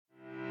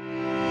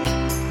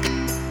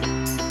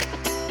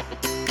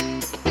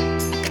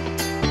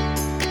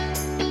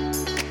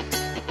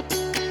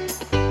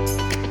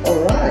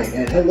Hi,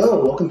 and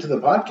hello. Welcome to the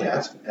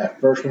podcast. At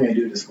first, we're going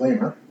to do a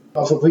disclaimer.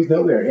 Also, please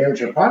note we are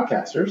amateur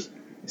podcasters,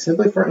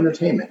 simply for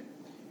entertainment.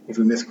 If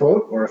we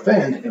misquote or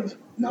offend, it was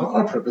not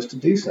our purpose to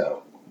do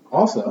so.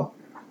 Also,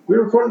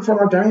 we're recording from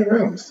our dining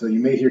rooms, so you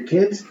may hear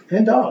kids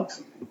and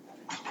dogs.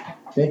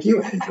 Thank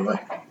you, and enjoy.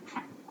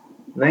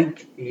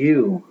 Thank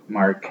you,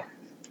 Mark.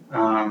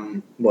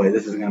 Boy,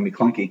 this is going to be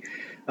clunky.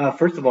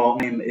 First of all,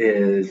 my name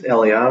is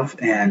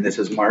Eliav, and this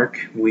is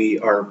Mark. We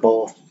are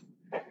both,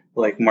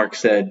 like Mark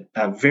said,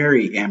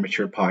 very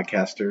amateur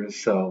podcasters.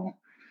 So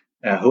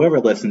whoever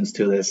listens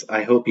to this,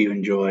 I hope you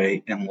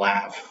enjoy and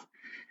laugh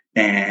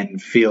and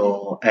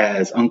feel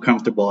as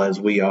uncomfortable as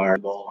we are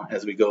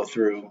as we go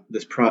through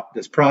this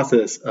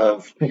process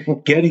of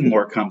getting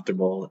more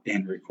comfortable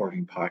in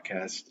recording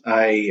podcasts.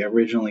 I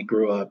originally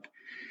grew up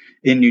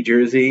in New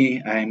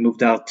Jersey. I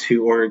moved out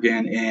to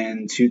Oregon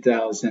in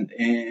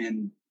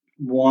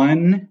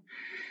 2001.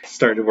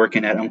 Started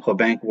working at Umpqua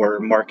Bank, where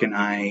Mark and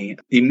I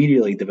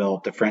immediately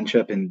developed a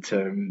friendship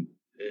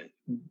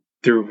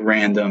through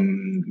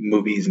random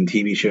movies and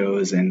TV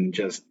shows and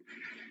just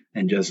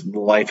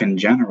life in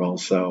general.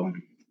 So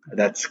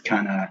that's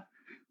kind of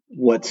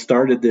what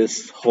started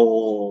this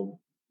whole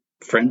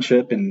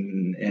friendship,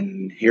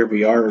 and here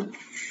we are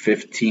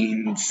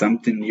 15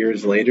 something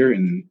years later,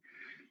 and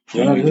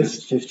it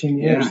is 15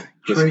 years. Yeah,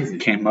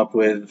 just came up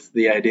with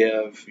the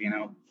idea of,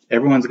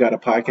 everyone's got a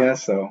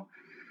podcast, so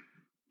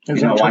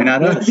why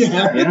not us?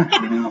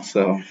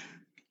 So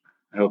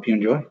I hope you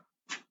enjoy.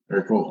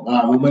 Very cool.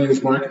 My name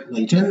is Mark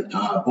Layton,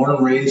 born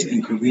and raised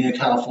in Covina,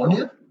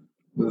 California.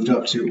 Moved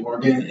up to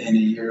Oregon in the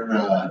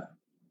year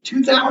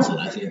 2000,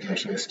 I think,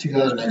 actually. It's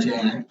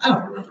 2019. I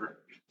don't remember.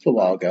 It's a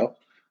while ago.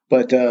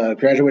 But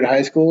graduated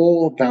high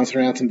school, bounced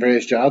around some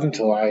various jobs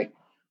until I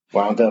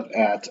wound up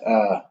at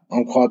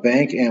Umpqua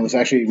Bank, and was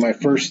actually my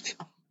first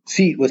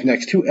seat was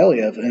next to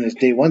Eliev, and his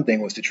day one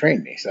thing was to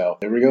train me. So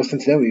there we go.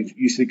 Since then, we've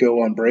used to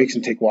go on breaks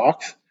and take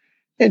walks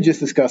and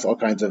just discuss all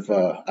kinds of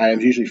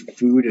items, usually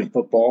food and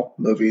football,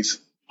 movies.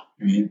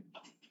 When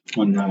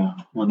the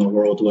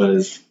world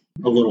was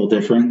a little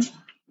different.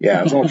 Yeah,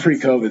 it was all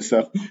pre-COVID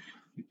stuff. You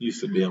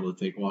used to be able to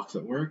take walks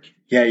at work.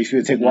 Yeah, you used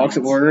to take walks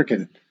at work,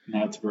 and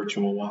now it's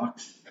virtual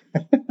walks.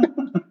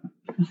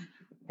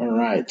 All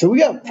right. So we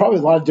got probably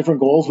a lot of different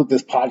goals with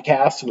this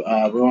podcast. We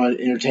want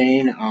to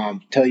entertain,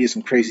 tell you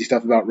some crazy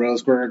stuff about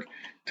Roseburg,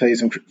 tell you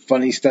some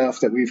funny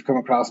stuff that we've come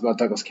across about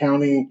Douglas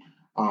County,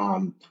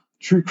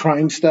 true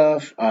crime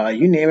stuff.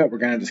 You name it, we're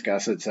going to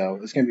discuss it. So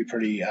it's going to be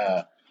pretty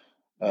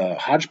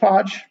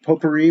hodgepodge,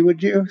 potpourri,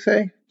 would you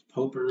say?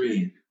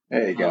 Potpourri.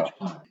 There you go.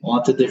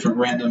 Lots of different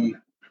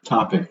random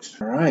topics.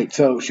 All right.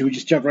 So should we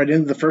just jump right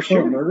into the first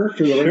one, murder?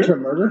 Should we go into a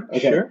murder?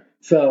 Okay. Sure.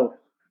 So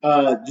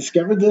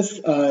discovered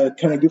this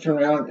kind of goofing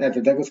around at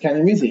the Douglas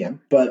County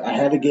Museum, but I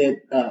had to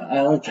get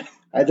I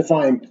had to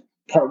find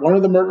part one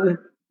of the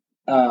murder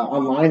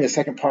online. The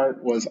second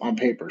part was on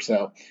paper.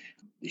 So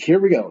here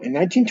we go. In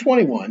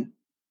 1921,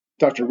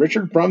 Dr.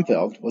 Richard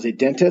Brumsfield was a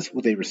dentist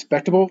with a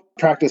respectable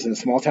practice in a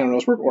small town in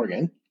Roseburg,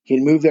 Oregon. He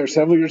had moved there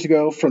several years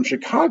ago from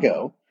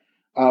Chicago,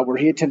 where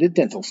he attended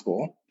dental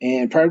school.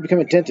 And prior to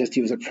becoming a dentist,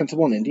 he was a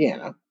principal in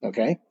Indiana.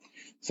 Okay,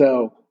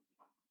 so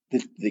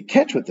the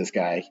catch with this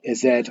guy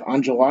is that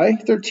on July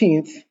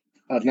 13th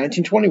of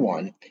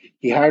 1921,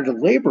 he hired a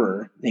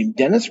laborer named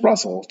Dennis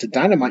Russell to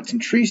dynamite some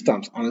tree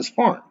stumps on his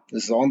farm.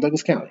 This is all in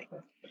Douglas County.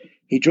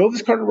 He drove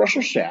his car to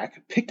Russell's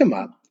shack, picked him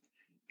up,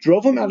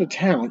 drove him out of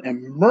town,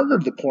 and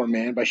murdered the poor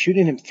man by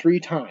shooting him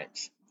 3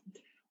 times.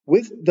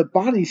 With the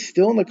body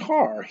still in the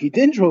car, he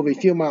then drove a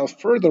few miles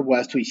further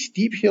west to a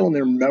steep hill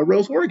near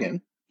Melrose,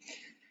 Oregon,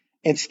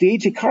 and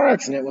staged a car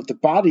accident with the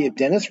body of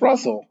Dennis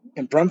Russell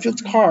and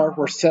Brumfield's car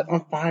were set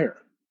on fire.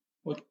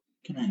 What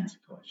can I ask a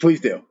question? Please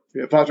do.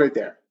 Yeah, pause right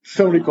there.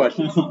 So many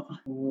questions.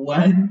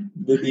 When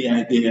did the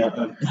idea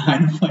of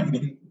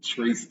dynamiting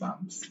tree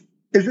stumps?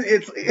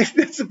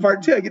 It's the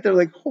part too. I get there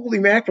like, holy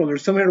mackerel,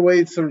 there's so many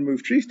ways to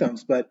remove tree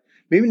stumps, but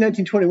maybe in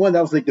 1921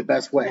 that was like the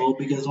best way. Well,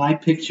 because I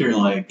picture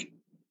like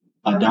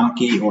a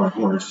donkey or a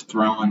horse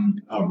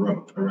throwing a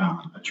rope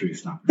around a tree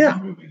stump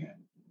and removing it.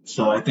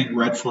 So I think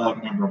red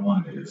flag number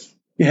 1 is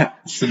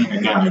seeing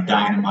a guy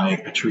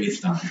dynamite a tree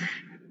stump.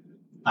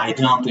 I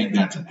don't think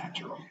that's a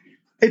natural.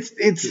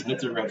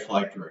 That's a red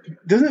flag for a kid.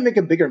 Doesn't it make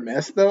a bigger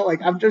mess though?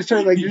 Like I'm just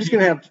trying, like you're just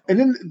gonna have, and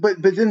then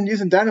but then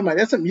using dynamite,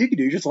 that's something you can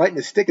do. You're just lighting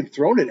a stick and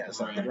throwing it at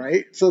something,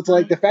 right? So it's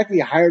like the fact that he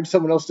hired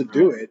someone else to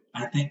do it.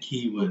 I think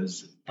he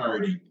was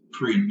already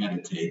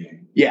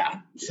premeditating.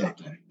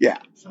 Something. Yeah.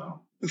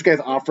 So this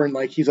guy's offering,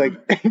 like he's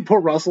like, poor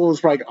Russell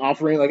is probably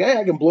offering, like, hey,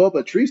 I can blow up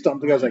a tree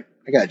stump. The guy's like,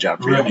 I got a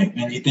job for you. Right.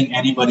 And you think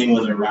anybody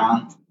was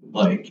around,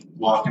 like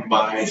walking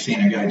by, seeing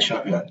a guy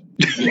chuck a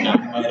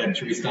dynamite at a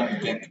tree stump,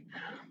 and think,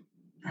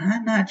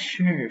 I'm not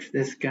sure if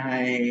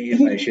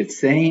I should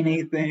say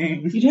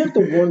anything. You'd have to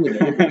warn the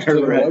neighbors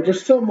too. Right.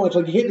 There's so much,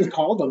 like you can't just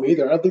call them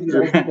either. I don't think these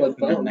old people had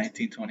phones.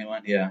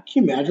 1921, yeah.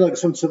 Can you imagine like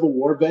some Civil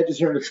War vet just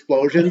hearing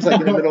explosions like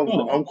in the middle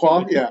of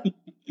Umpqua? Yeah.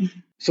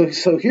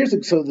 So here's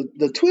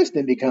the twist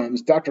then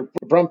becomes Dr.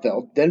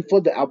 Brumsfield then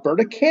fled to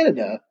Alberta,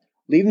 Canada,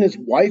 leaving his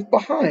wife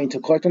behind to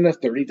collect on the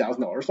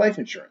 $30,000 life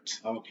insurance.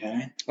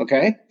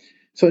 Okay?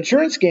 So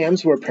insurance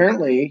scams were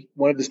apparently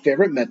one of his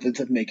favorite methods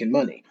of making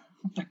money.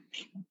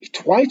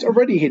 Twice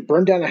already, he had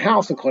burned down a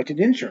house and collected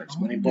insurance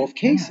money in both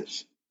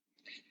cases.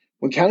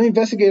 When county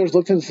investigators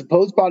looked into the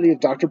supposed body of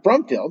Dr.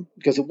 Brumfield,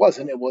 because it was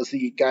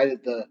the guy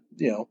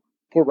that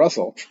poor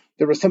Russell,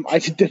 there were some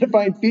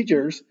identifying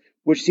features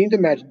which seemed to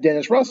match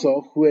Dennis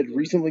Russell, who had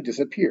recently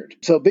disappeared.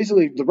 So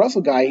basically, the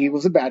Russell guy, he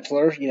was a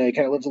bachelor. He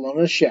kind of lives alone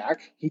in a shack.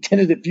 He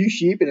tended a few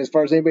sheep, and as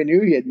far as anybody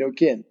knew, he had no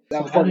kin.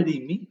 So how did he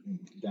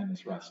meet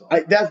Dennis Russell?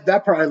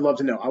 That part I'd love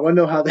to know. I want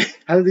to know how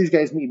did these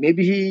guys meet.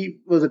 Maybe he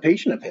was a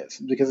patient of his,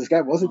 because this guy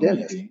was a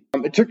dentist.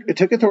 It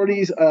took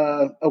authorities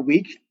a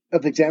week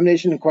of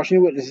examination and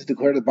questioning witnesses to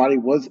declare the body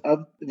was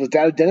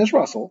that of Dennis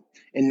Russell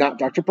and not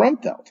Dr.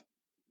 Brumfield.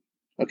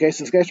 Okay,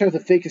 so this guy tries to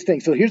fake his thing.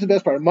 So here's the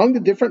best part. Among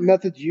the different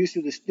methods used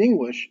to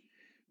distinguish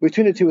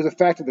between the two was the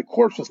fact that the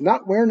corpse was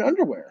not wearing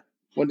underwear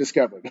when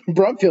discovered.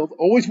 Brumfield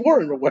always wore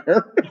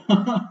underwear.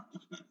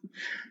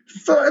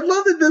 So I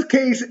love that this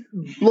case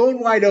blown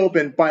wide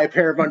open by a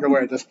pair of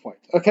underwear at this point.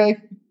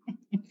 Okay?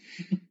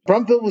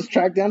 Brumfield was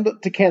tracked down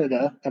to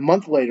Canada a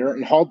month later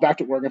and hauled back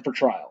to Oregon for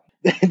trial.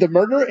 The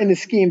murder and his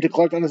scheme to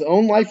collect on his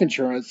own life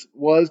insurance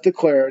was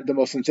declared the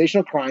most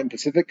sensational crime in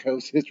Pacific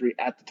Coast history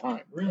at the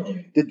time.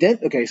 Really?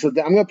 Okay, so I'm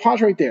going to pause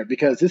right there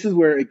because this is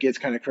where it gets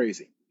kind of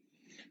crazy.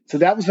 So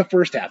that was the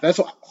first half.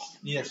 So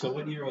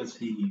what year was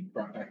he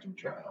brought back to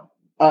trial?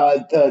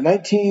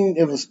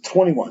 It was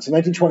 21, so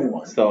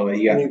 1921. So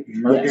he got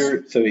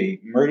murdered. Yes. So he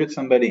murdered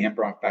somebody and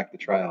brought back to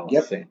trial.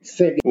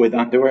 Yep. With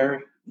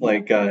underwear,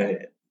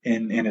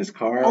 in his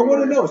car. I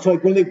want to know. So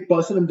when they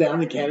busted him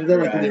down in Canada,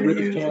 when they ripped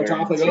his pants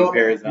off,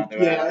 pairs of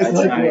underwear. Yeah,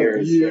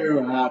 it's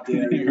you have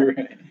to.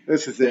 Right.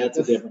 This is it. That's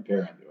a different pair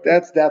of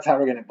underwear. That's how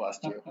we're gonna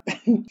bust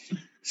you.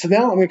 So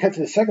now I'm gonna cut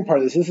to the second part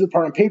of this. This is the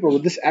part on paper where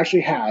this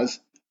actually has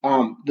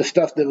the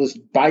stuff that was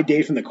by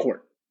day from the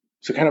court.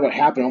 So kind of what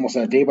happened almost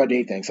on a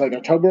day-by-day thing. So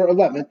October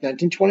 11th,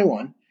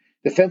 1921,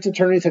 defense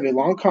attorneys have a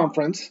long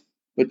conference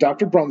with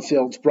Dr.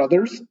 Brumfield's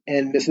brothers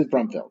and Mrs.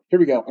 Brumfield. Here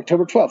we go.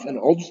 October 12th, an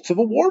old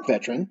Civil War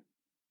veteran,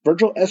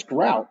 Virgil S.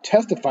 Grout,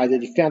 testified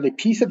that he found a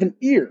piece of an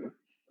ear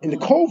in the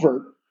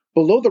culvert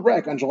below the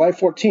wreck on July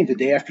 14th, the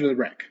day after the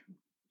wreck,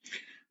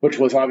 which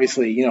was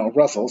obviously,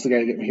 Russell's, the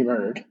guy that he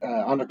murdered.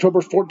 On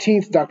October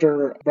 14th,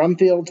 Dr.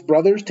 Brumfield's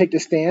brothers take the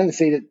stand and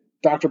say that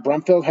Dr.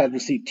 Brumfield had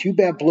received 2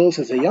 bad blows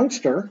as a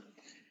youngster,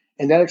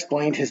 and that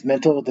explained his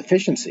mental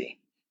deficiency.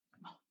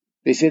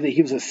 They say that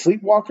he was a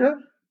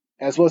sleepwalker,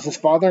 as was his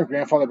father and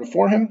grandfather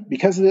before him.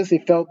 Because of this, they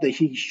felt that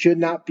he should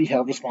not be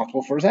held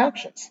responsible for his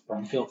actions.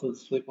 Brumfield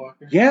was a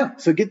sleepwalker? Yeah,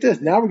 so get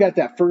this. Now we got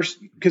that first,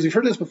 because we've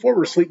heard this before,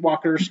 where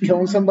sleepwalkers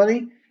killing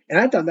somebody, and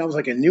I thought that was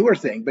like a newer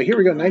thing. But here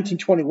we go,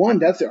 1921,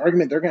 that's the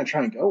argument they're going to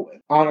try and go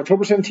with. On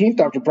October 17th,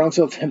 Dr.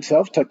 Brumfield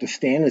himself took the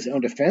stand in his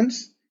own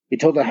defense. He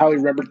told her how he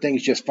remembered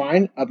things just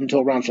fine up until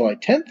around July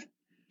 10th.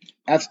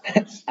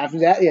 After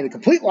that, he had a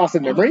complete loss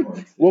of memory.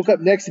 Woke up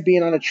next to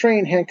being on a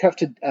train handcuffed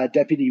to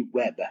Deputy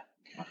Webb.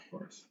 Of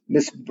course.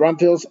 Miss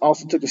Brumfield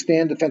also took the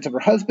stand in defense of her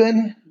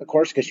husband, of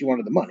course, because she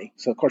wanted the money.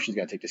 So, of course, she's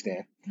got to take the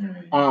stand.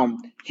 Right.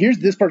 Here's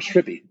this part's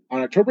trippy.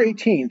 On October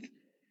 18th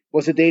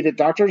was the day that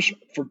doctors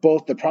for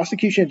both the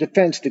prosecution and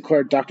defense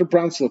declared Dr.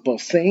 Brumfield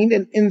both sane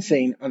and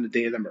insane on the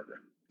day of the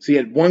murder. So you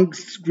had one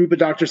group of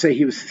doctors say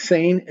he was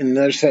sane, and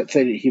another set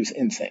say that he was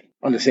insane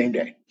on the same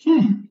day.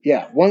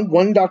 Yeah,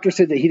 one doctor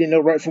said that he didn't know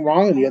right from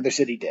wrong, and the other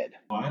said he did.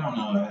 Well, I don't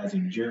know as a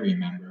jury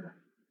member.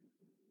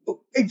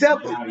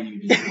 Exactly. How do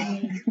you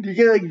decide? Do you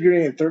get you're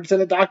getting a third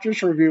set of doctors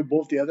to review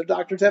both the other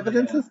doctors'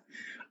 evidences?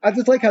 Yeah. I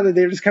just like how they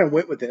just kind of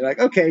went with it. Like,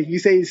 okay, you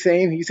say he's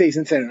sane, you say he's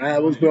insane. All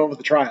right, let's go on with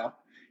the trial.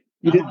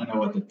 I want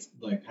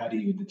to know how do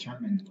you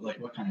determine,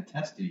 what kind of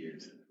test do you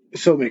use?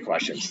 So many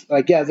questions.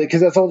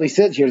 Because that's all they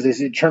said here is they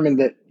determined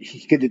that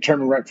he could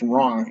determine right from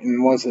wrong, and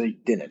the ones that he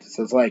didn't.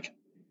 So it's like,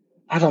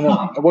 I don't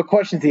know. What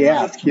questions do you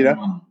ask, Do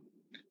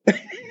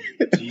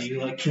you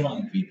like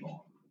killing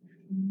people?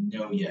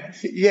 No,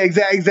 yes. Yeah,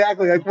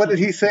 exactly. Like, what did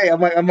he say? I'm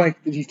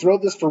like, did he throw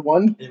this for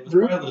one? It was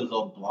one of those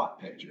old block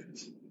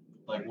pictures.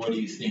 Like, what do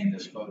you see in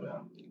this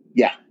photo?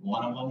 Yeah.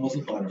 One of them was a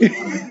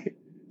butterfly.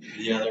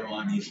 The other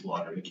one, he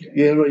slaughtered a kid.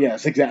 Yeah,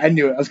 yes, exactly. I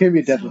knew it. I was going to be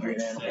a death with an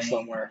animal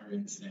somewhere.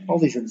 All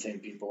these insane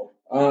people.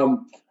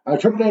 On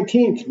October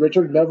 19th,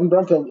 Richard Melvin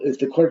Brumfield is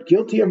declared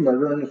guilty of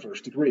murder in the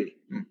first degree.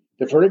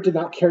 The verdict did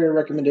not carry a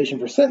recommendation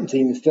for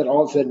sentencing. Instead,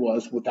 all it said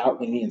was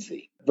without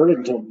leniency. Verdict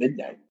until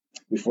midnight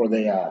before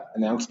they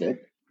announced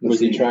it. Was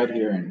he tried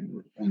here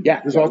in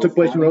this all took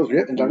place in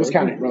Roseville, in Douglas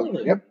County.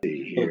 Really? Yep.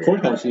 Well, the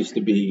courthouse used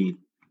to be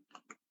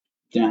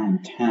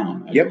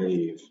downtown, I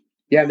believe.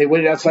 Yeah, they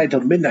waited outside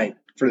until midnight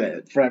for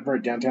that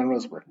verdict downtown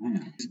Roseville.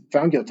 He's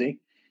found guilty.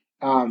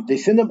 They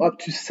send him up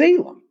to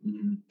Salem.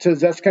 Mm-hmm. So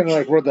that's kind of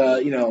like where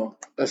the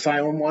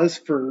asylum was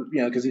for,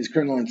 because he's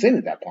criminal insane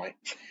at that point.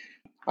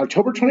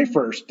 October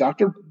 21st,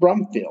 Dr.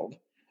 Brumfield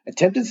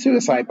attempted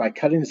suicide by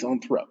cutting his own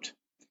throat.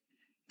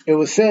 It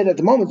was said at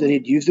the moment that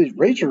he'd used a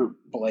razor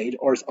blade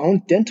or his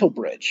own dental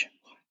bridge.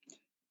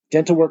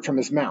 Dental work from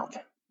his mouth.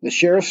 The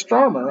sheriff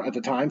Starmer at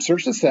the time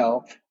searched the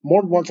cell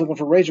more than once looking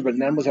for a razor, but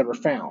none was ever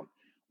found.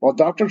 While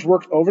doctors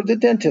worked over the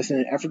dentist in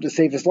an effort to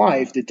save his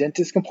life, the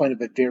dentist complained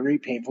of a very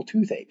painful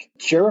toothache.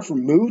 The sheriff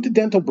removed the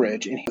dental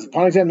bridge, and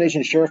upon examination,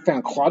 the sheriff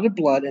found clotted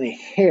blood and a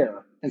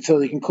hair, and so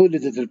they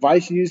concluded that the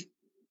device used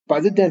by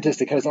the dentist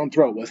to cut his own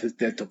throat was his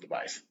dental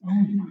device. Oh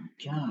my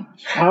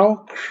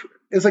gosh!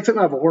 It's like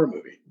something out of a horror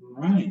movie.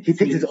 Right. He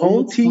takes his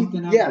own teeth.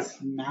 Yes.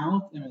 His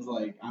mouth and was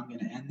like, "I'm going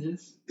to end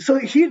this." So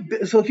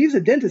if he's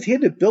a dentist, he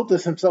had to have built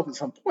this himself at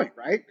some point,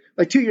 right?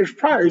 Like 2 years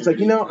prior, he's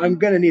like, I'm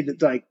going to need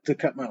to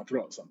cut my own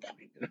throat at some point.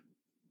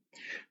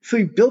 So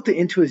he built it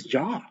into his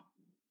jaw.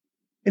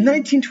 In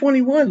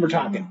 1921, we're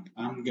talking.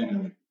 I'm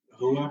gonna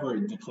whoever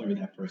declared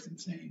that person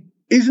sane.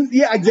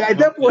 Exactly. At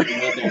that point.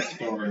 That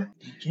story.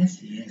 I guess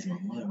he is a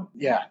little.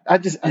 Yeah,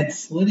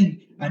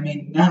 slitting. I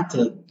mean, not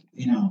to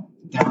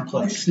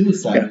downplay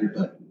suicide,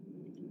 but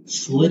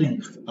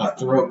slitting a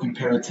throat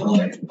compared to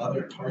like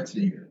other parts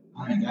of your.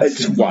 I mean,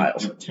 that's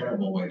wild. Like a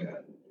terrible way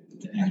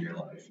to end your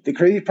life. The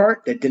crazy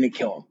part, that didn't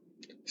kill him.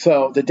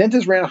 So the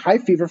dentist ran a high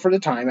fever for the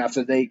time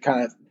after they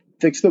kind of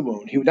fixed the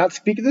wound. He would not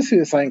speak of the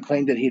suicide and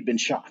claimed that he had been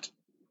shot.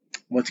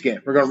 Once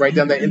again, we're going to write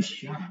down that.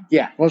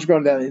 Once we're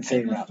going down the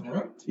insane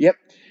route. Yep.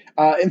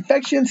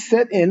 Infection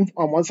set in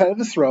on one side of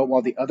his throat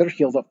while the other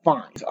healed up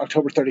fine.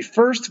 October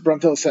 31st,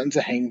 Brumfield was sentenced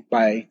to hang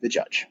by the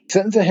judge.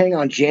 Sentenced to hang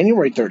on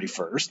January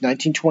 31st,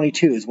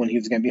 1922 is when he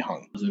was going to be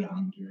hung. Was it a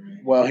hung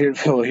jury? Well,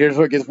 here's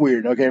what gets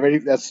weird. Okay, ready?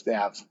 That's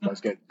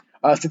good.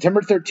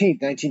 September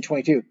 13th,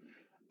 1922.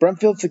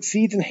 Brumfield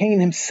succeeds in hanging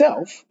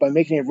himself by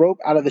making a rope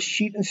out of the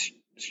sheet and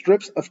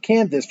strips of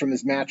canvas from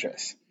his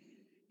mattress.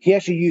 He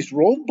actually used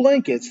rolled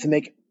blankets to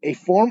make a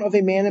form of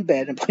a man in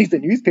bed and placed a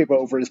newspaper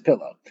over his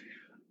pillow.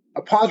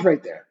 A pause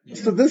right there. Yeah.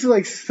 So this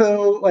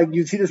is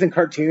you see this in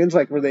cartoons,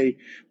 like where they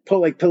put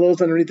like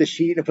pillows underneath the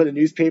sheet and put a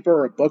newspaper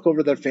or a book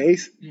over their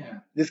face. Yeah.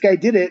 This guy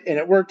did it, and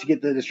it worked to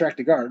get the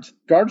distracted guards.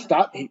 Guards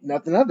thought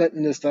nothing of it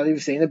and just thought he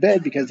was staying in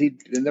bed because he'd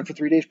been there for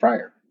 3 days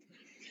prior.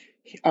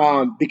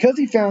 Because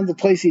he found the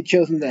place he'd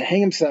chosen to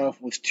hang himself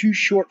was too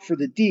short for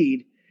the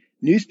deed,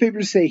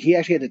 newspapers say he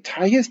actually had to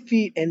tie his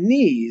feet and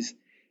knees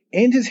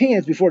and his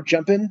hands before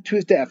jumping to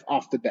his death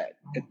off the bed.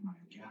 Oh my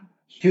gosh.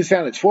 He was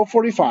found at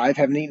 12:45,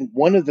 having eaten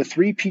one of the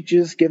 3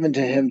 peaches given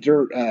to him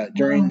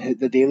during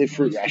the daily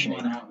fruit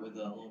rationing. Out with a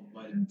little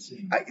vitamin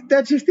C.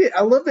 That's just it.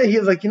 I love that he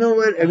was like, you know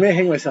what? I'm gonna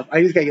hang myself.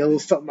 I just gotta get a little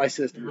something in my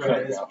system.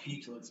 Right, this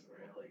peach looks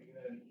really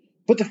good.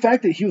 But the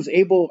fact that he was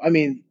able,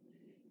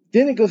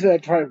 then it goes to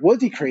that part.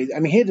 Was he crazy?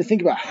 He had to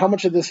think about how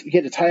much of this he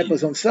had to tie up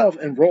his own self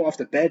and roll off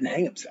the bed and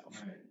hang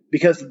himself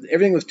because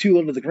everything was too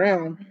low to the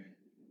ground.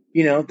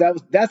 Right.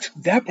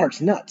 That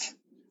part's nuts.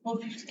 Well,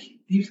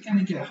 he was going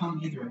to get hung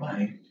either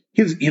way.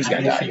 He was going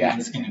to die. Yeah,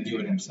 he's going to do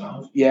it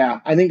himself. Yeah,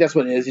 I think that's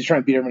what it is. He's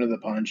trying to beat everyone to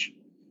the punch.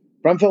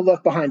 Brumfield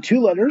left behind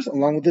 2 letters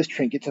along with his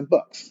trinkets and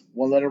books.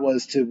 One letter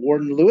was to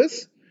Warden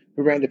Lewis,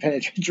 who ran the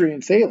penitentiary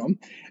in Salem,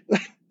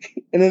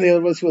 and then the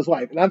other was to his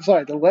wife. And I'm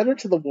sorry, the letter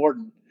to the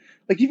warden.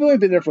 Like, you've only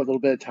been there for a little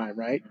bit of time,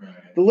 right?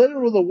 The letter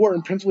with the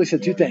warden principally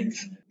said 2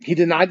 things. He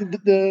denied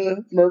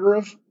the murder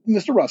of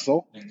Mr.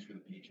 Russell. Thanks for the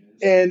peaches.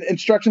 And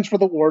instructions for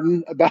the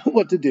warden about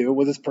what to do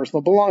with his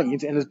personal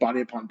belongings and his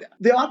body upon death.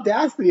 The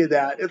audacity of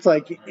that, it's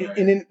like,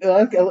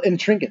 in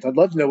trinkets, I'd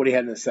love to know what he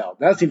had in his cell.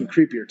 That's even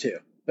creepier, too.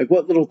 Like,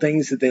 what little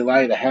things did they allow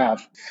you to have?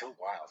 So wild.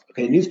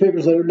 Okay,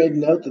 newspapers later made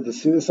note that the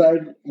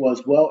suicide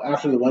was well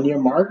after the 1-year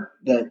mark,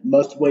 that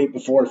must wait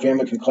before a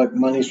family can collect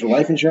monies for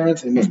life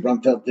insurance, and Miss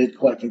Brumfield did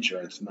collect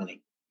insurance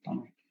money.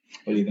 Oh.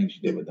 What do you think she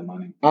did with the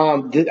money?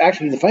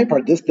 Actually, the funny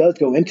part, this does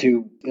go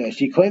into,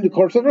 she claimed the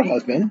corpse of her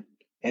husband,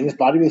 and his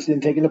body was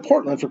then taken to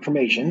Portland for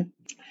cremation.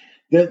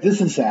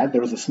 This is sad.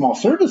 There was a small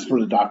service for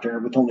the doctor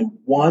with only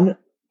one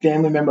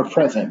family member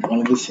present,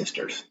 one of his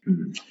sisters.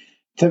 Mm-hmm.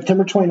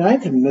 September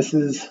 29th, and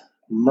Mrs.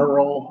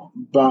 Merle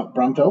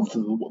Brumfield,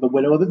 the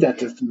widow of the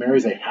dentist,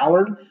 marries a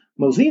Howard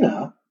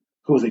Mosina,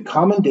 who was a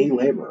common day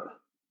laborer.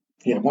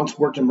 He had once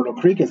worked in Myrtle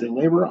Creek as a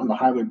laborer on the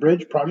Highway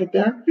Bridge project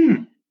there.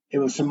 It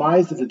was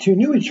surmised that the 2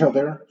 knew each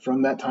other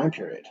from that time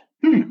period.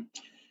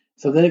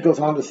 So then it goes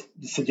on to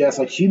suggest,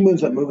 like, she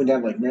moving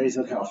down to, like,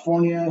 Marysville,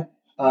 California.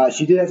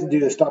 She did have to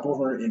do a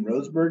stopover in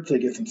Roseburg to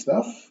get some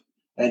stuff,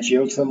 and she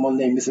owed someone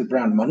named Mrs.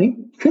 Brown money.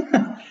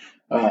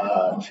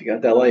 She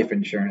got that life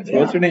insurance. Yeah.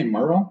 What's her name,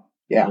 Merle?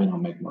 Yeah. We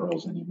don't make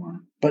Merles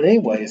anymore. But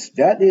anyways,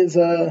 that is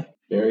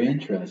very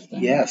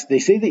interesting. Yes, they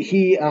say that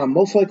he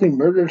most likely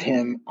murdered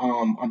him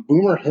on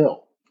Boomer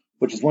Hill,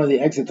 which is one of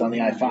the exits on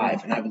the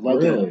I-5, and I would love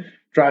to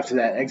drive to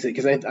that exit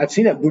because I've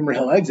seen that Boomer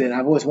Hill exit, and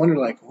I've always wondered,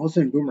 like, what's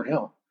in Boomer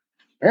Hill?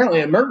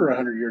 Apparently a murder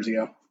 100 years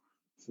ago.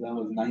 So that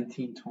was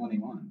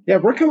 1921. Yeah,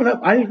 we're coming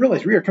up. I didn't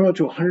realize we are coming up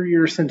to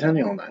 100-year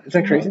centennial on that.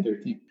 Isn't that crazy?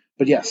 13.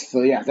 But yes,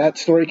 so yeah, that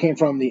story came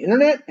from the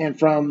internet and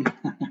from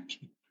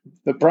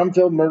the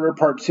Brumfield Murder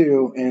Part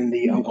 2 and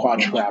the Umpqua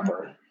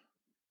Trapper.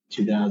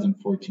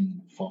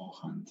 2014 Fall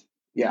Hunt.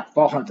 Yeah,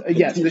 Fall Hunt.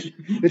 Yes,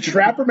 the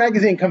Trapper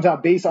magazine comes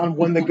out based on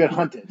when the good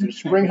hunt is. There's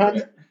Spring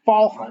Hunt,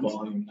 Fall Hunt.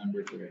 Volume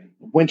number 3.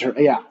 Winter,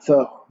 yeah.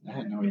 So I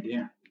had no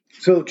idea.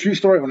 So true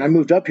story, when I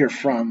moved up here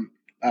from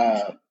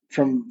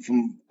from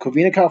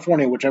Covina,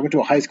 California, which I went to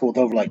a high school with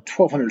over like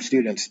 1,200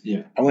 students.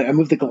 Yeah. I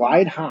moved to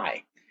Glide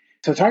High.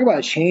 So talk about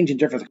a change and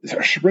difference.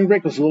 Our spring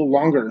break was a little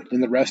longer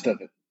than the rest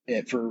of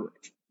it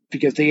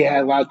because they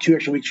had allowed 2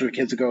 extra weeks for the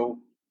kids to go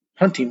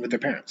hunting with their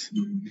parents.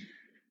 Mm-hmm.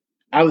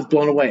 I was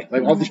blown away.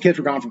 Like all these kids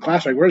were gone from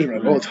class. Like, where's it?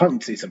 Oh, it's hunting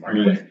season, Mark.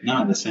 Right.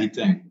 No, the same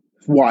thing.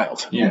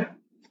 Wild. Yeah.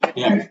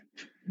 Yeah.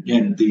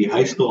 And the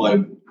high school I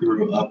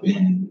grew up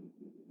in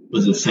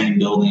was the same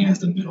building as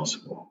the middle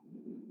school.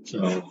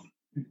 So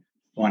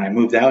when I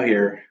moved out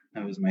here,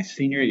 that was my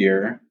senior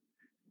year.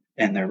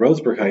 And the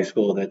Roseburg High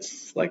School,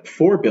 that's like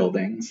 4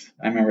 buildings.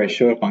 I remember I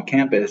showed up on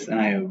campus and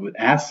I would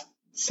ask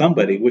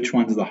somebody which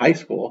one's the high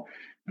school.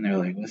 And they were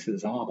like, this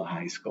is all the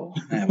high school.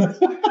 And it was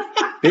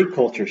big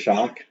culture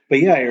shock. But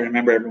yeah, I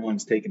remember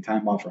everyone's taking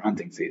time off for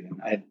hunting season.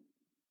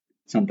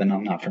 Something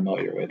I'm not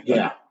familiar with.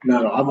 Yeah.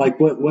 No. I'm like,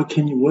 what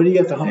do you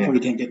have to hunt for you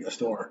can't get in the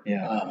store?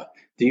 Yeah.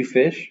 Do you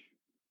fish?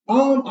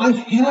 I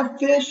have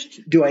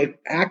fished. Do I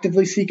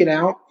actively seek it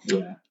out?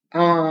 Yeah.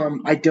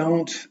 I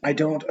don't.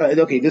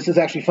 Okay, this is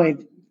actually funny.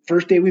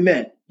 First day we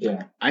met,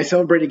 I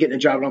celebrated getting a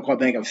job at Umpqua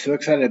Bank. I was so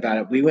excited about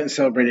it. We went and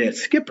celebrated at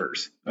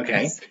Skipper's,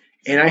 okay? Yes.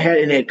 And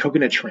they had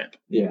coconut shrimp.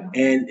 Yeah.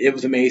 And it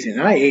was amazing.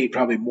 And I ate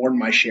probably more than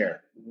my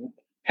share.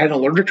 Had an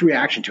allergic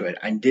reaction to it.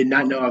 I did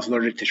not know I was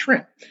allergic to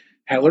shrimp.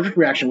 Had an allergic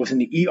reaction, was in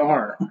the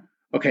ER,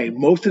 okay,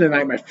 most of the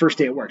night, my first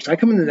day at work. So I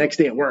come in the next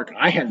day at work.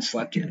 I hadn't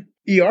slept yet.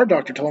 ER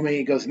doctor told me,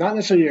 he goes, not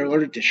necessarily you're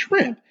allergic to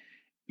shrimp.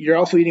 You're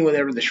also eating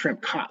whatever the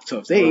shrimp caught. So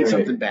if they ate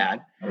something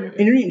bad, and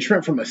you're eating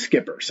shrimp from a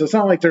skipper, so it's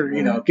not like they're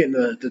getting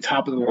the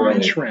top of the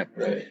line shrimp.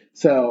 Right.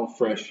 So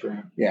fresh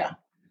shrimp. Yeah.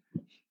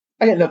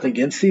 I got nothing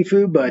against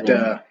seafood, but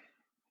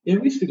we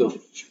used to go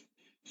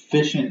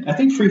fishing. I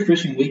think free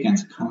fishing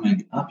weekend's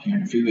coming up here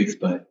in a few weeks,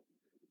 but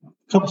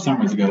a couple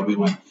summers ago we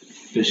went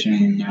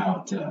fishing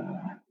out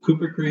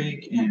Cooper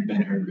Creek and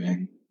Ben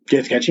Irving. Did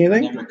you guys catch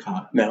anything? Never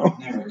caught. No.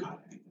 Never caught.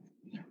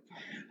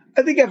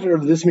 I think after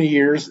this many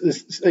years,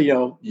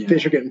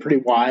 fish are getting pretty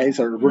wise,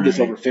 or we're just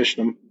overfishing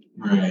them.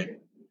 Right.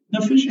 No,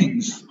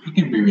 fishing's it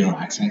can be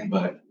relaxing,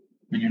 but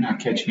when you're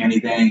not catching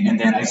anything, and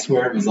then I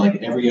swear it was like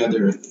every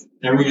other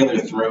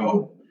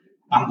throw.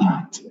 I'm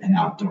not an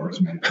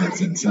outdoorsman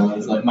person, so it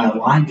was like my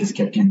line just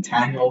kept getting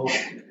tangled.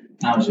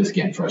 I was just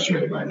getting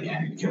frustrated by the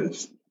end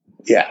because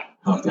I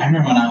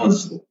remember when I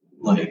was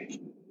like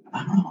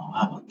I don't know,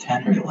 I was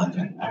 10 or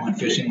 11. I went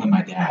fishing with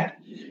my dad.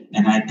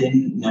 And I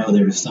didn't know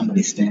there was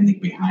somebody standing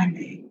behind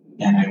me.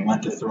 And I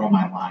went to throw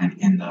my line,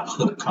 and the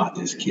hook caught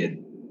this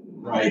kid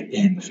right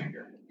in the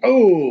finger.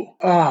 Oh.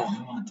 I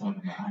don't want to talk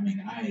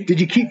about. Did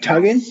you keep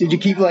tugging? Did you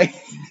keep like?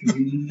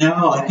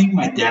 No, I think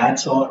my dad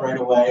saw it right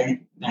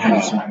away. And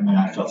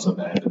I felt so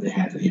bad, but they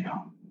had to,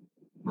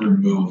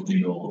 remove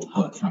the old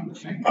hook from the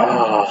finger.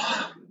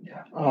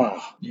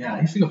 Yeah,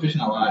 I used to go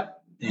fishing a lot,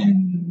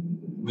 and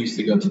we used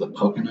to go to the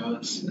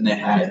Poconos, and they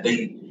had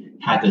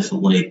this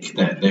lake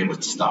that they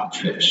would stock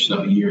fish,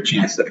 so your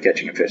chances of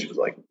catching a fish was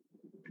like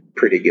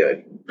pretty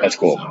good. That's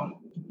cool. So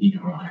you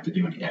don't have to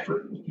do any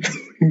effort.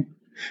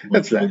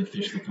 That's the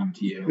fish will come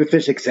to you. The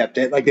fish accept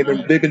it, like they've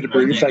been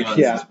debriefed. Like,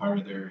 this is part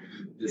of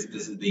this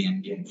is the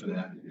end game for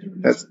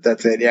them.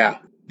 That's it. Yeah,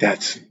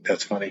 that's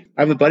funny.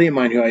 I have a buddy of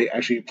mine who I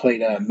actually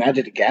played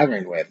Magic the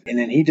Gathering with, and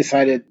then he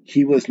decided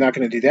he was not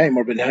going to do that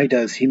anymore. But now he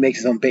does. He makes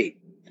his own bait.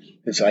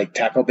 It's like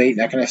tackle bait and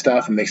that kind of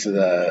stuff, and makes it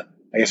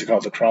I guess it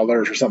calls it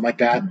crawlers or something like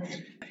that.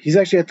 He's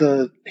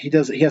actually he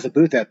has a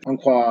booth at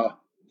Umpqua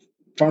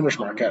Farmers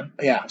Market.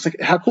 Yeah, it's like,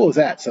 how cool is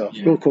that? So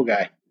real cool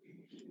guy.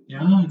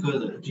 Yeah, I want to go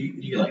to do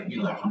you like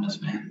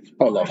hummus, man?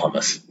 Oh, I love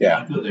hummus. Yeah.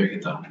 I go there,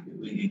 get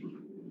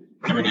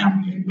every now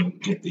and then go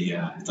get the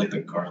it's like the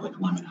garlic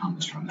lemon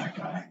hummus from that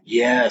guy.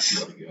 Yes.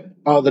 It's really good.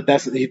 Oh, the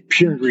best, the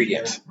pure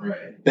ingredients. Yeah,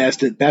 right.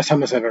 Best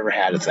hummus I've ever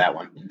had is that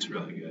one. It's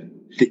really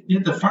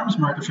good. The farmers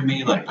market for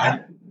me, like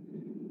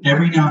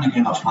every now and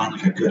again I'll find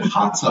like a good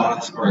hot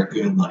sauce or a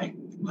good like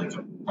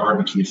a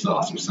barbecue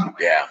sauce or something.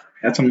 Yeah.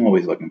 That's what I'm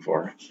always looking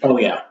for. Oh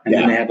yeah. And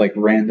then they have like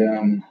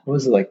random, what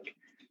was it, like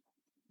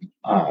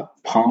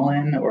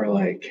pollen, or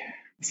like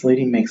this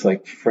lady makes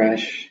like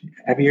fresh.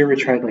 Have you ever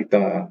tried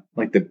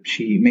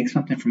she makes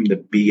something from the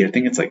bee? I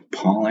think it's like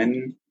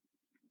pollen,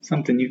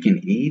 something you can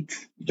eat.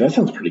 That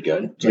sounds pretty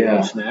good. Like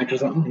a snack or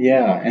something.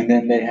 Yeah, and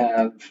then they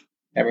have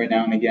every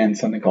now and again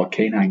something called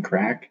canine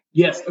crack.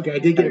 Yes. Okay, I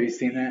did get. Have you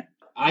seen that?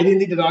 I didn't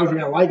think the dogs were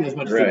going to like it as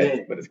much as they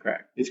did. But it's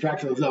crack. It's crack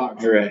for those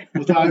dogs. Right.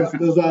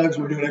 Those dogs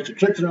were doing extra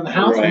tricks around the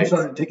house. Right. And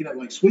started taking up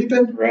like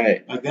sweeping.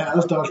 Right. Like that.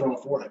 Those dogs were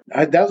all for it.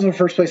 That was the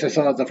first place I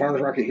saw at the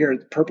farmer's market here.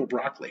 Purple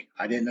broccoli.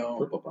 I didn't know.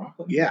 Purple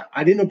broccoli? Yeah.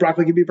 I didn't know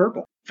broccoli could be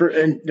purple.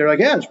 And they're like,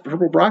 yeah, it's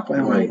purple broccoli.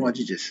 I'm like, why don't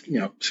you just,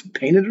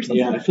 paint it or something?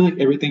 Yeah, I feel like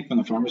everything from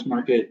the farmer's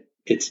market,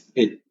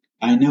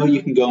 I know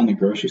you can go in the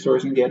grocery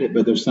stores and get it,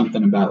 but there's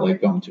something about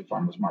like going to a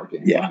farmer's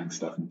market and buying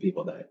stuff from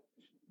people that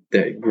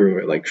grew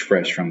it like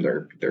fresh from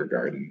their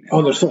garden.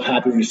 Oh, they're so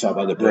happy when you stop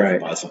by the break and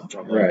buy something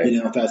from them.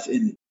 Right. That's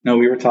in. No,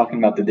 we were talking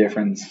about the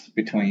difference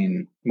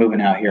between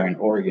moving out here in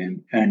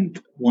Oregon,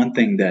 and one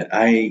thing that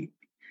I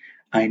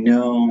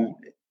know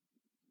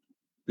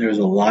there's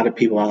a lot of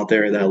people out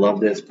there that love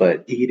this,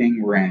 but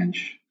eating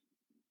ranch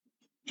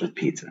with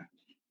pizza.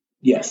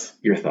 Yes.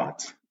 Your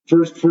thoughts?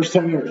 First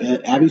time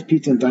at Abby's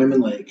Pizza in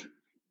Diamond Lake,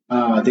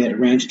 they had a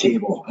ranch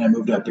table, and I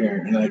moved up there,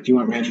 and they're like, "Do you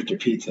want ranch with your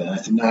pizza?" And I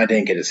said, "No, I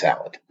didn't get a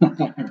salad."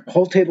 The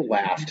whole table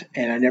laughed,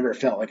 and I never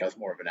felt like I was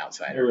more of an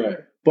outsider. Right.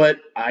 But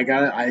I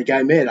gotta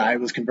admit, I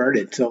was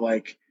converted. So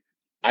like,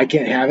 I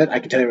can't have it. I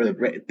can tell you where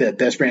the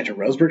best branch of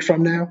Roseburg's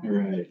from now.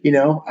 Right.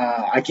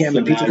 I can't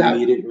have pizza now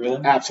you eat it,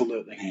 really?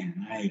 Absolutely.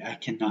 Man, I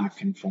cannot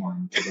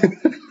conform to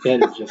that.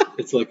 That is just,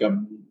 it's like a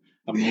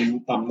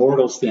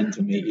mortal sin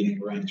to me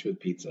eating ranch with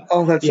pizza.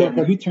 Oh, that's so when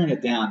funny. you turn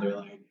it down, they're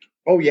like,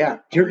 "Oh yeah,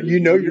 you're sure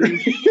you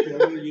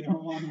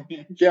don't want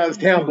ranch? Yeah, it's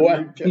town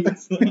boy.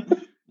 Pizza.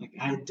 Like,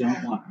 I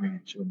don't want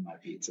ranch with my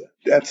pizza."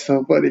 That's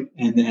so funny.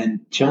 And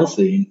then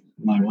Chelsea,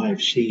 my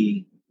wife,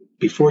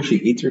 before she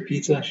eats her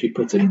pizza, she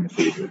puts it in the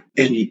freezer.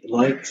 She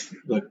likes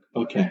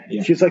yeah.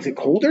 She just likes it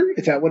colder?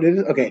 Is that what it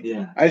is? Okay.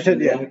 Yeah. I said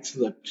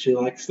She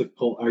likes the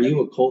cold. Are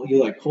you you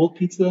like cold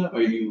pizza?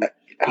 Are you?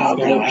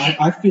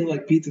 I feel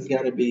like pizza's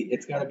gotta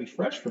be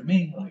fresh for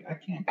me. Like I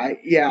can't.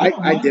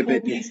 I dip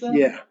it. Pizza?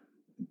 Yeah.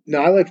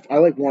 No, I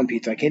like warm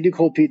pizza. I can't do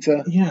cold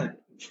pizza. Yeah.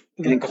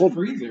 And in cold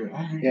freezer.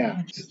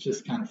 It's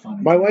just kind of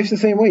funny. My wife's the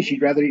same way.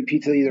 She'd rather eat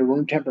pizza either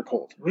room temp or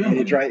cold. Really?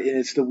 And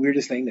it's the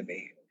weirdest thing to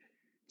me.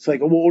 It's like,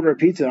 we'll order a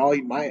pizza and I'll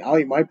eat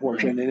my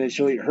portion, and then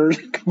she'll eat hers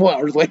a couple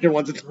hours later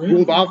once it's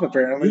cooled off,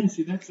 apparently. Yeah,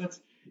 see, that's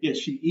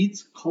she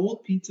eats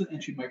cold pizza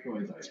and she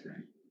microwaves ice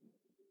cream.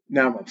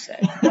 Now I'm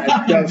upset.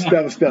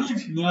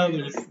 That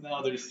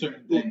No, there's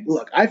certain things.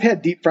 Look, I've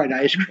had deep fried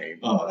ice cream.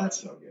 Oh, that's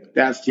so good.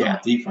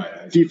 Deep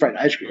fried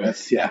ice cream.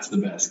 That's the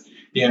best.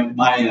 Yeah,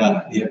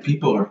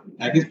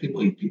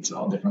 people eat pizza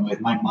all different ways.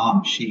 My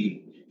mom,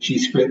 she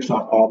scrapes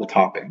off all the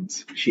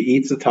toppings. She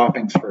eats the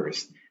toppings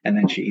first, and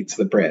then she eats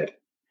the bread.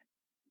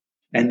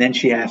 And then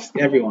she asks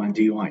everyone,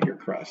 "Do you want your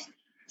crust?"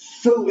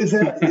 So is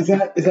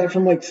that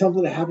from like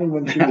something that happened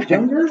when she was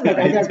younger? Like,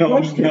 I got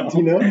questions, I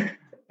don't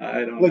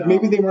know. Like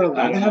maybe they weren't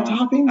allowed to have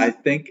toppings? I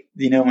think,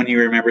 when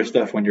you remember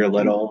stuff when you're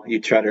little, you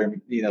try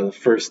to, the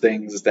first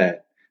things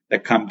that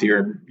come to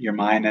your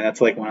mind. And that's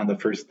like one of the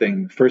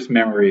first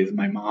memories,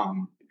 my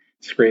mom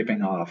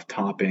scraping off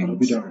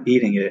toppings,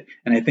 eating it.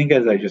 And I think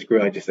as I just grew,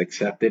 I just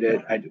accepted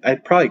it. I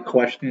probably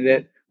questioned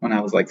it when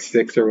I was like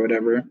 6 or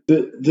whatever.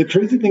 The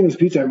crazy thing with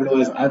pizza, I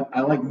realized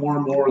I like more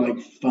and more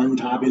like fun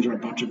toppings or a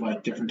bunch of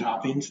like different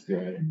toppings.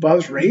 Right. But I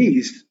was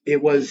raised,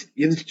 it was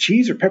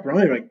cheese or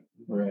pepperoni.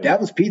 Like that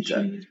was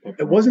pizza. Cheese,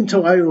 it wasn't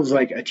until I was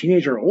like a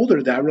teenager or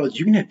older that I realized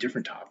you can have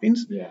different toppings.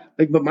 Yeah.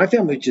 But my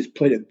family just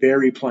played it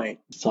very plain.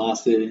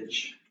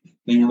 Sausage.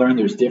 Then you learn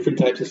there's different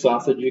types of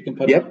sausage you can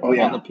put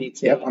on the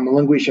pizza. Yep, I'm a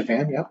linguiça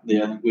fan. Yep.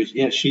 Yeah, linguiça.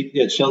 Yeah,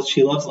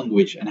 she loves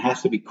linguiça, and it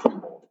has to be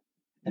crumbled.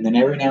 And then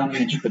every now and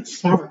then she puts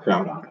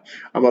sauerkraut on it.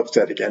 I'm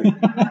upset again.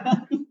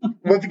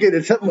 Once again,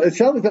 it sounds like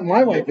something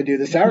my wife would do.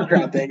 The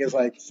sauerkraut thing is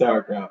like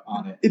sauerkraut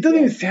on it. It doesn't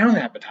even sound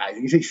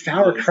appetizing. You say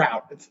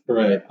sauerkraut. It's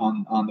right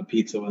on the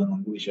pizza with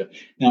linguiça.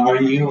 Now, are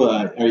you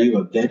a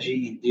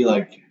veggie? Do you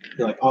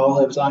like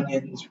olives,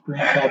 onions,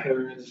 green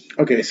peppers?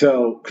 Okay,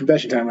 so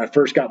confession time. When I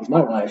first got with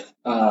my wife,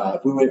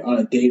 we went on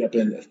a date up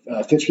in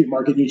Fifth Street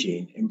Market,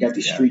 Eugene, and we got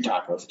these street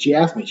tacos. She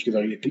asked me, she goes,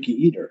 "Are you a picky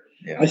eater?"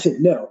 Yeah. I said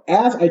no.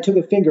 As I took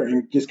a finger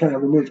and just kind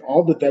of removed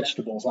all the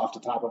vegetables off the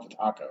top of a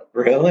taco.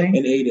 Really? And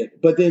ate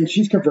it. But then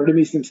she's converted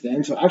me since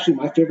then. So actually,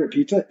 my favorite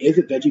pizza is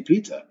a veggie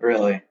pizza.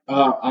 Really?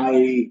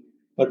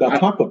 What about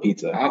taco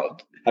pizza?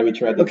 Have you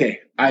tried that? Okay,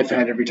 I've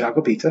had every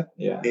taco pizza.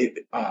 Yeah.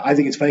 I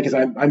think it's funny because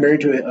I'm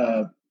married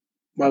to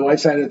my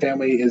wife's side of the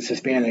family is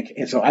Hispanic,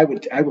 and so I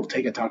will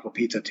take a taco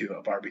pizza to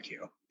a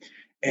barbecue.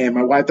 And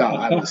my wife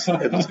thought it was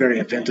a very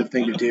offensive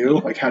thing to do.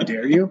 Like, how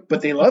dare you?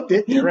 But they loved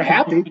it. They were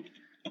happy.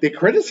 They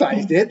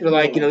criticized it. They're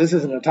like, this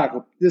isn't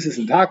taco,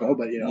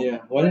 but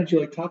Yeah. Why don't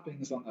you like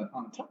toppings on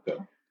a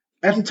taco?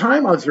 At the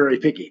time, I was very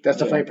picky. That's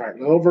the funny part.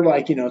 Over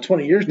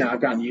 20 years now, I've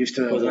gotten used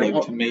to. Was it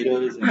like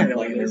tomatoes? I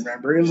don't even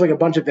remember. It was like a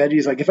bunch of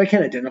veggies. Like if I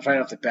can't identify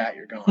it off the bat,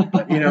 you're gone.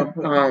 But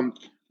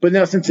but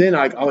now since then,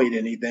 I'll eat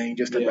anything.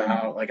 Just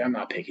about I'm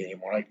not picky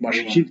anymore. Like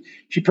mushrooms,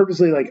 she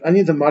purposely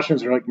onions and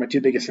mushrooms are like my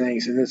two biggest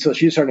things, and then so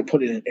she started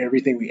putting it in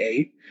everything we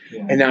ate.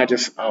 Yeah. And now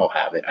I'll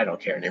have it. I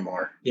don't care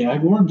anymore. Yeah, I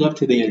warmed up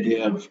to the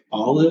idea of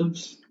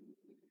olives,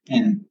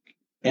 and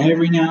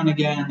every now and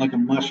again, like a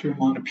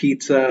mushroom on a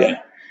pizza.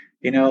 Yeah.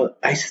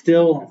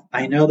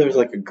 I know there's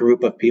like a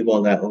group of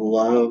people that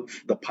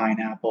love the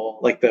pineapple,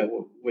 like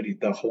the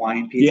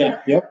Hawaiian pizza.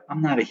 Yeah. Yep.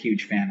 I'm not a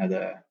huge fan of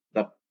the.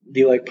 Do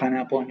you like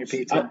pineapple on your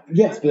pizza?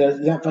 Yes, but that's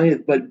not funny.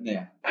 But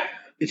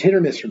it's hit or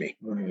miss for me.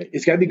 Right.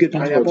 It's got to be good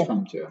pineapple. Where it's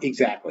from too.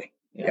 Exactly.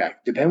 Yeah.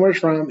 Depend where it's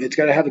from. It's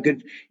got to have a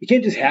good. You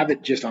can't just have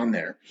it just on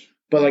there.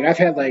 But I've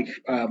had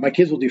my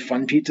kids will do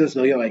fun pizzas.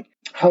 They'll get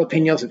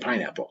jalapenos and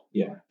pineapple.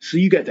 Yeah. So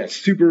you got that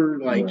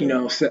super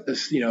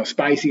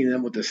spicy, and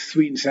then with the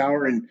sweet and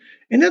sour, and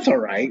that's all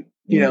right.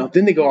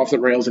 Then they go off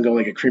the rails and go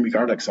like a creamy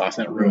garlic sauce,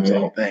 and that ruins the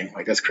whole thing.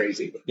 That's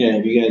crazy. Yeah.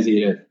 Have you guys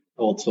eat at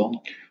Old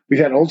Soul? We've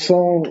had Old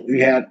Soul.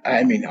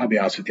 I'll be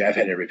honest with you, I've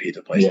had every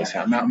pizza place in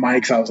town. Not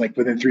Mike's. I was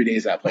within 3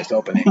 days of that place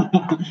opening.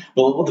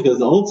 Well, because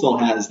the Old Soul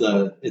has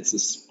it's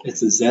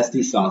a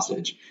zesty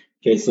sausage.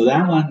 Okay, so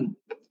that one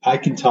I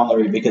can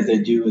tolerate because they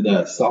do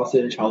the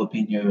sausage,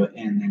 jalapeno,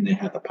 and then they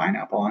have the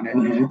pineapple on it.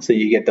 Mm-hmm. So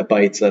you get the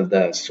bites of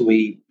the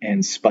sweet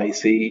and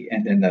spicy,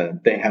 and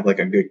then they have like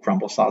a good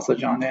crumble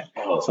sausage on it.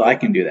 Oh, so I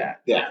can do that.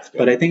 Yeah, it's good.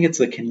 But I think it's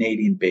the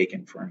Canadian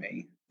bacon for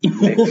me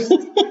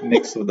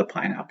mixed with the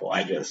pineapple.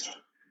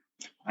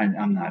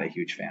 I'm not a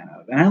huge fan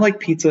of. And I like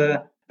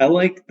pizza. I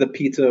like the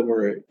pizza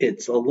where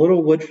it's a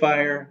little wood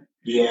fire.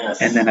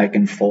 Yes. And then I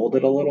can fold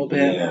it a little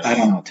bit. Yes. I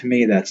don't know. To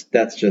me, that's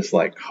just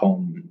like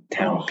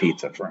hometown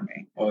pizza for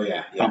me. Oh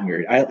yeah. I'm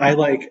weird. I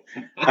like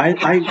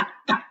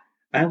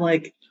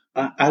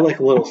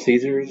Little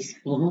Caesars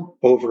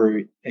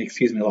over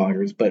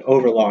lagers, but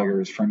over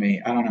lagers for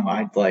me. I don't know.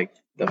 I like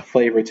the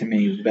flavor to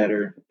me is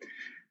better,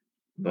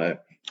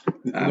 but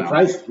the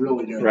price is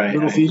really good. Right.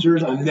 Little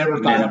Caesars. I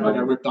never thought I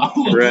got ripped off.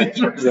 Right.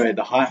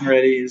 The hot and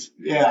readies.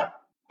 Yeah.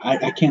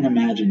 I can't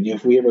imagine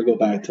if we ever go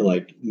back to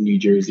like New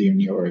Jersey or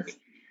New York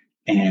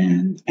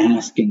and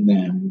asking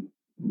them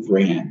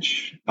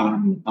ranch.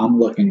 I'm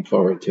looking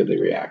forward to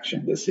the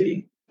reaction to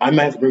see. I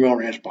might have to bring my own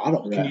ranch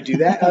bottle. Right. Can you do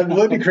that?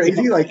 Would be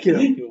crazy. Like,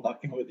 you're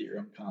walking with your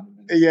own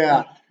condiments.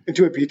 Yeah,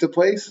 into a pizza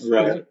place.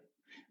 Right. Yeah.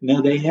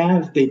 No,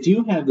 they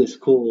do have this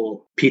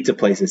cool pizza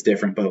place. It's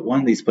different, but one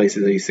of these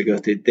places I used to go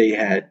to, they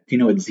had. Do you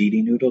know what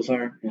ziti noodles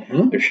are?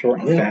 Mm-hmm. They're short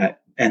and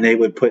fat, and they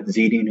would put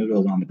ziti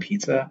noodles on the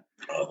pizza.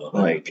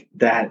 Like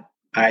that.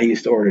 I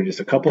used to order just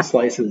a couple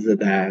slices of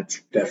that.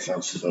 That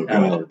sounds so good.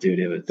 Oh, dude,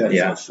 it was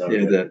sounds so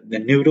good. The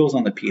noodles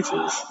on the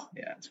pizzas.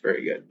 Yeah, it's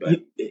very good.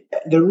 But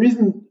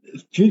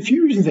a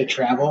few reasons I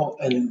travel,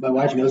 and my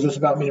wife knows this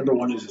about me. Number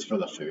one is just for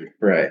the food.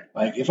 Right.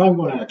 Like if I'm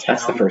going out of town,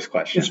 that's the first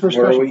question.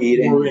 Where are we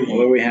eating?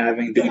 What are we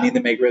having? Do we need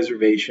to make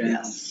reservations?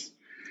 Yes.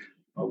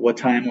 What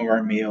time are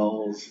our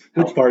meals?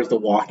 How far is the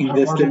walking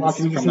distance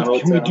from the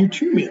hotel? Can we do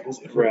 2 meals?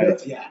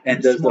 Right. Yeah.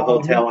 And does the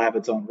hotel have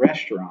its own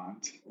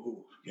restaurant?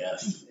 Ooh,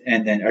 yes.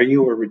 And then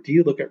do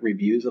you look at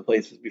reviews of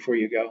places before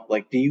you go?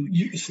 Like do you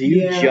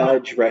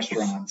judge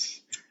restaurants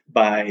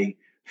by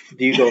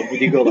do you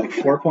go like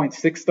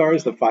 4.6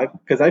 stars to 5?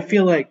 Because I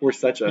feel like we're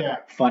such a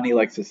funny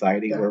like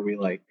society where we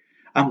like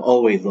I'm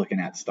always looking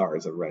at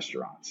stars of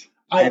restaurants.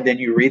 And then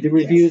you read the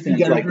reviews and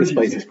it's like this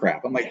place is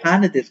crap. I'm like, how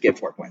did this get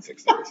 4.6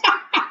 stars?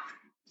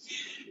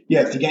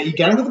 Yes, you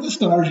got to look at the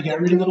stars. You got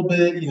to read a little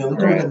bit.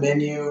 Look at the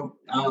menu.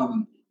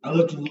 I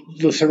looked at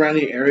the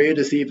surrounding area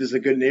to see if it's a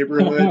good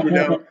neighborhood.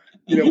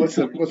 What's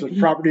the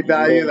property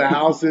value of the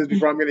houses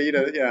before I'm going to eat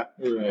it. Yeah,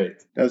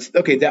 right. That's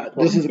okay.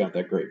 This has got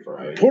that great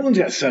variety. Portland's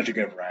got such a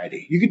good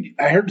variety.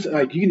 I heard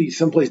like you can eat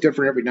someplace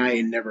different every night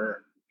and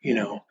never.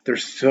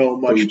 There's so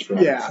much. Food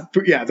trucks.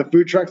 Yeah. The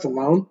food trucks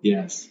alone.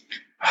 Yes.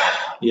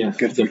 Yes.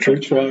 The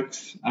food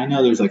trucks. I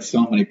know there's like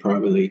so many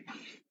probably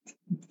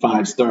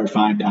 5-star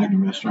fine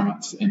dining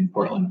restaurants in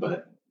Portland,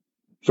 but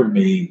for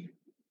me,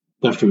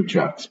 the food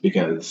trucks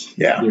because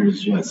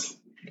there's just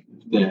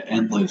the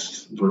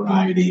endless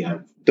variety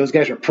of. Those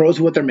guys are pros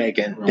with what they're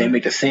making. Right. They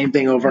make the same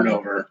thing over and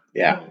over.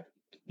 Yeah. Right.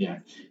 Yeah.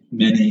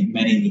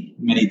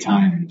 Many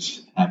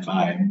times have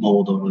I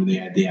mulled over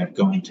the idea of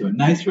going to a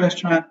nice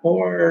restaurant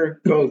or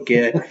go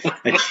get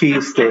a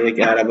cheesesteak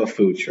out of a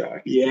food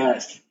truck.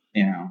 Yes.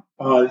 It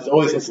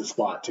always hits the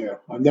spot too.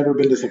 I've never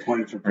been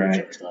disappointed for food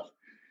truck stuff.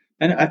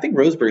 And I think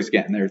Roseburg's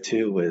getting there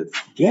too.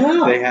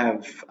 They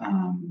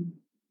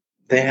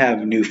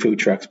have new food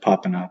trucks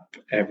popping up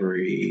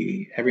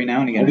every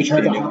now and again. Have you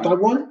tried the hot dog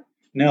one?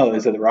 No,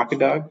 is it the Rocket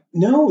Dog?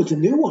 No, it's a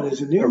new one.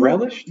 It's a new one.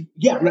 Relish?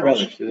 Yeah,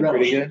 Relish. Is it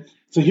pretty good?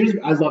 So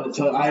I love it.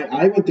 So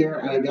I went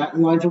there. I got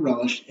in line for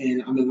Relish,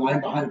 and I'm in line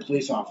behind a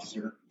police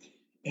officer.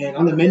 And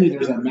on the menu,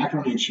 there's a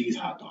macaroni and cheese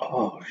hot dog.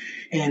 Oh,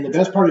 and the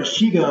best part is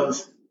she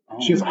goes,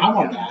 I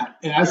want that.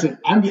 And I said,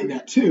 I'm getting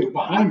that too,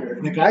 behind her.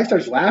 And the guy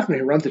starts laughing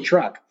and runs the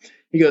truck.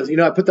 He goes,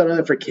 I put that on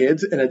there for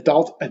kids, and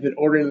adults have been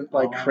ordering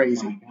like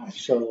crazy. Oh my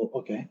gosh. So,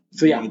 okay.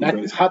 So yeah,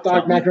 hot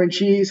dog, macaroni and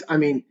cheese. I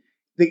mean,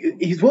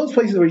 he's one of those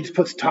places where he just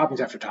puts toppings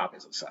after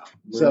toppings and stuff.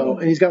 Really? So,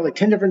 and he's got like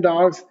 10 different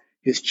dogs.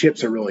 His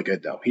chips are really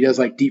good though. He does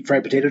like deep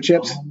fried potato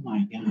chips. Oh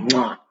my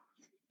god.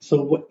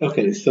 So what?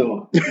 Okay,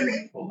 so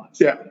hold on.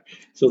 Yeah.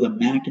 So the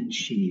mac and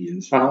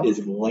cheese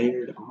is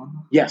layered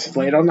on. Yes, it's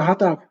layered on the hot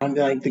dog.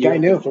 Like the guy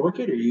knew. Fork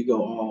it, or you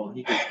go all.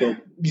 You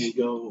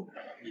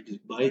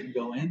just bite and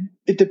go in.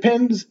 It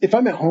depends. If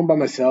I'm at home by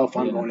myself,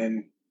 I'm going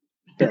in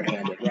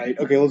barehanded, right?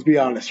 Okay, let's be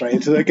honest, right?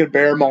 It's like a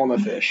bear mauling a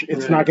fish.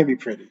 It's not going to be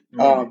pretty.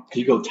 Right. Do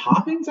you go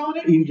toppings on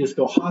it, or you just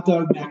go hot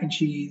dog, mac and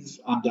cheese?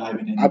 I'm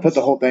diving in. I put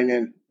the whole thing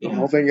in. The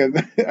whole thing in.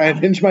 I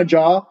hinge my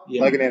jaw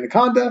like an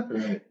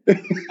anaconda.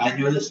 Right. I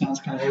know this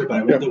sounds kind of weird, but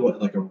I wonder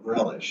what like a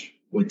relish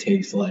would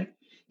taste like.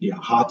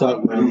 Hot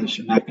dog, relish,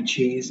 and mac and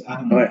cheese. I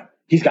don't know. Right.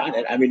 He's got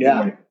it. I mean,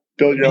 yeah.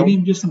 Maybe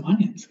even just some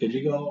onions. Could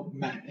you go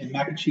mac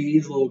and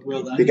cheese, a little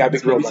grilled onions? They got to be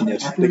grilled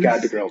onions. They got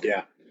to be grilled,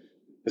 yeah.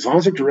 As long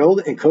as they're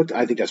grilled and cooked,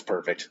 I think that's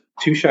perfect.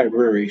 Two Shy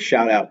Brewery,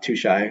 shout out Two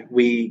Shy.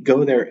 We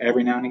go there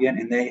every now and again,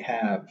 and they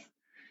have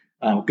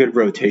a good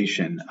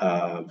rotation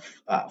of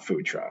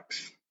food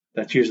trucks.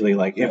 That's usually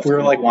like, if we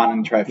were like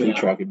wanting to try a food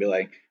truck, it'd be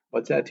like,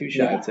 What's that? Too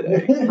shy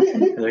today.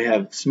 We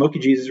have Smoky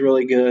Cheese is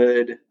really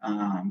good.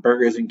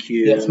 Burgers and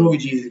Q. Yeah, Smoky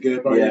Cheese is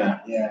good. But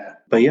yeah.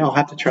 But yeah, I'll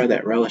have to try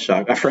that relish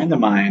dog. A friend of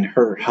mine,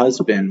 her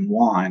husband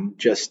Juan,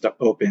 just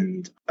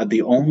opened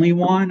the Only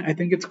One, I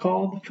think it's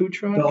called, food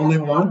truck. The Only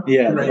One.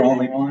 Yeah, the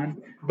Only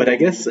One. But I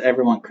guess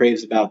everyone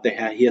craves about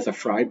he has a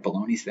fried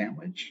bologna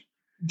sandwich.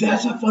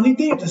 That's a funny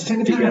thing. It's the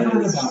second time I've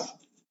heard about.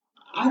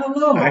 I don't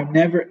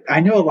know.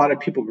 I know a lot of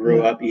people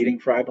grew up eating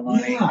fried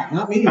bologna. Yeah,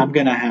 not me. I'm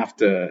gonna have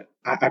to.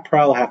 I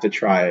probably have to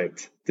try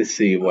it to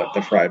see what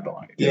the fried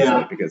bologna tastes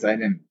like, because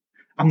I'm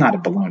not a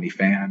bologna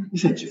fan. You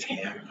said just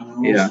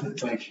ham. Yeah.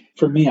 It's like,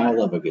 for me, I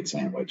love a good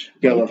sandwich.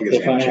 Yeah, I love a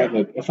good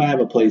sandwich. If I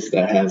have a place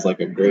that has like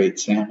a great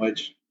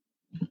sandwich,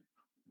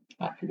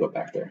 I could go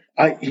back there.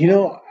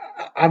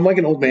 I'm like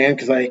an old man,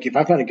 because like if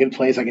I find a good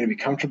place I'm going to be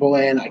comfortable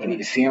in, I can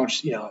eat a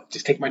sandwich,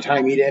 just take my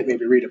time, eat it,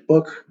 maybe read a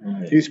book,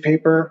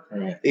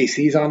 newspaper,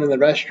 AC's on in the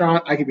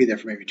restaurant, I could be there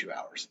for maybe 2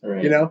 hours.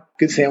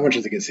 Good sandwich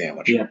is a good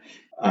sandwich. Yeah.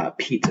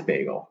 Pizza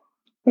bagel.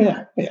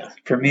 Yeah.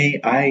 For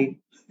me,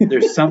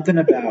 there's something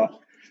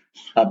about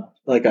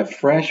a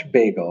fresh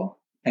bagel,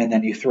 and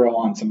then you throw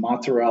on some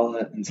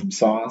mozzarella and some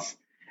sauce.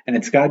 And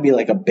it's got to be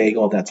like a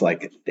bagel that's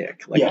like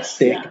thick, a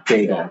thick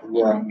bagel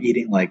where I'm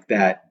eating like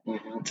that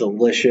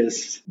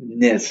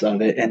deliciousness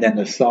of it. And then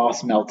the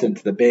sauce melts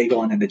into the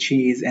bagel and then the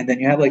cheese. And then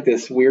you have like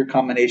this weird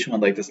combination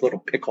with like this little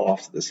pickle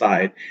off to the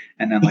side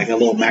and then like a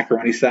little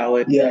macaroni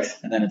salad. Yes.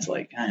 And then it's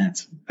like,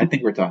 I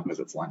think we're talking because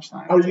it's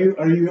lunchtime. Are you,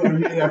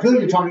 I feel like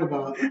you're talking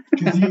about,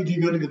 because do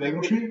you go to the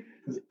bagel tree?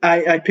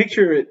 I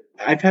picture it.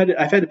 I've had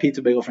a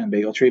pizza bagel from the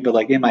Bagel Tree, but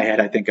like in my head,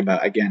 I think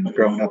about, again,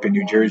 growing up in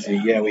New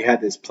Jersey. Yeah, we had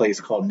this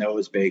place called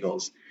Noah's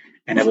Bagels,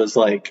 and it was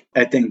like,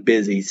 I think,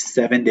 busy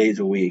 7 days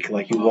a week.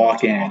 Like you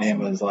walk in, and it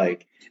was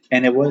like,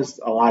 and it was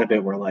a lot of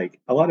it were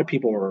like, a lot of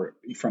people were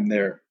from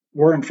there.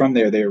 Weren't from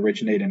there. They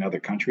originated in other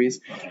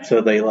countries,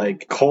 so they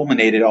like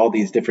culminated all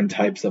these different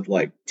types of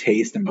like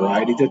taste and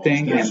varieties of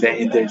things, and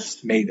they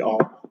just made all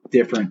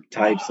different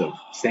types of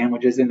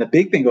sandwiches. And the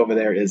big thing over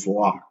there is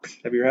lox.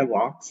 Have you ever had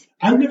lox?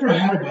 I've never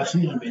had it, but I've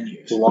seen it on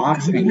menus.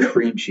 Lox and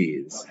cream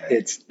cheese.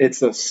 Okay.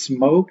 It's a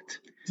smoked.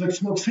 It's like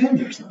smoked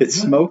salmon or something. It's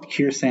smoked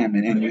cured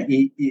salmon, and you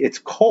eat. It's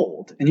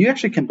cold, and you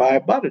actually can buy. I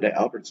bought it at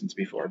Albertsons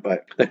before,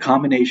 but the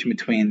combination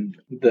between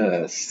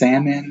the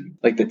salmon,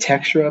 like the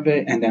texture of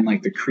it, and then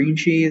like the cream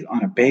cheese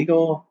on a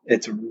bagel,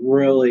 it's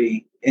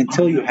really.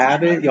 Until you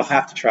have it, you'll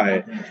have to try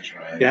it.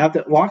 You have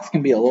to. Lox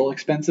can be a little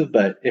expensive,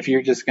 but if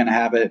you're just gonna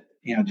have it,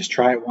 just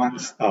try it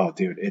once. Oh,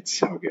 dude, it's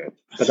so good.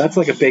 But that's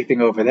like a big thing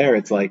over there.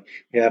 It's like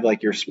you have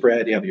like your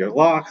spread, you have your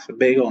lox, a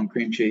bagel, and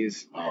cream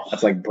cheese.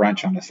 That's like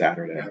brunch on a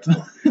Saturday.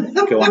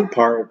 Go in the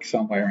park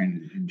somewhere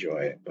and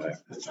enjoy it. But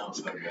that sounds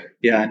so good.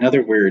 Yeah,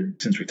 another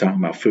weird, since we're talking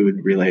about food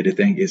related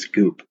thing, is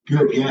goop.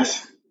 Goop,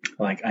 yes.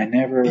 Like I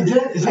never.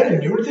 Is that a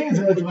newer thing? Is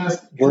that like the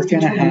last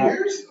 15, 20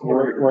 years?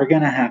 We're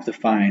gonna have to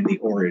find the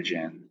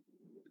origin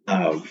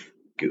of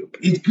goop.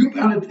 Is goop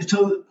out of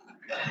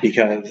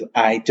because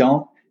I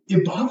don't.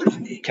 It bothers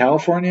me.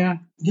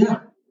 California.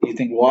 Yeah. You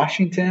think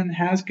Washington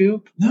has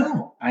goop?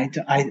 No.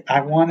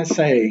 I want to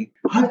say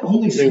I've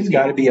only seen there's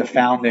got to be a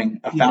founding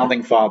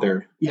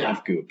father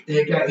of goop.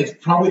 It's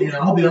probably,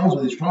 I'll be honest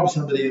with you, it's probably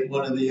somebody at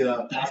one of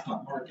the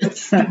Passport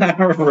markets.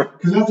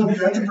 Because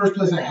that's the first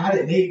place I had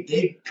it, and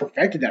they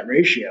perfected that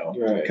ratio.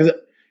 Right.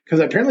 Because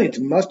apparently it's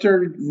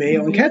mustard,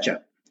 mayo, and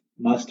ketchup.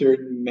 Mustard,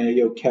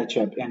 mayo,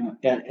 ketchup, and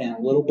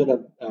a little bit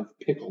of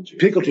pickle juice.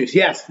 Pickle juice,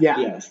 yes, yeah.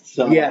 Yes.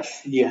 So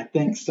yes. You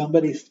think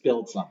somebody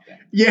spilled something.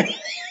 Yeah.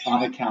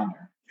 On a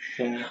counter.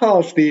 Okay.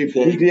 Oh, Steve.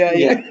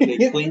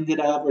 They cleaned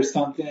it up or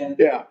something.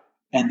 Yeah.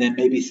 And then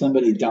maybe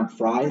somebody dumped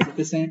fries at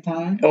the same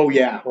time. Oh,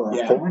 yeah. Or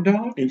a corn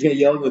dog. And he's going to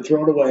yell and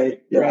throw it away.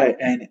 Right.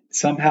 And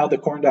somehow the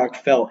corn dog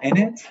fell in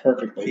it.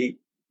 Perfectly.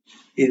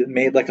 It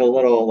made like a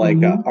little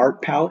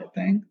art palette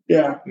thing.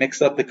 Yeah.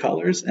 Mixed up the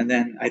colors. And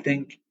then I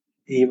think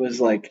he was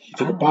like, he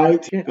took a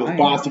bite. He goes,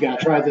 boss, you got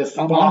to try this.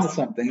 I'm on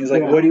something. He's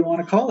like, what do you want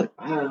to call it?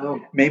 I don't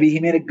know. Maybe he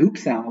made a goop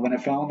sound when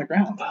it fell on the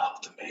ground. Oh,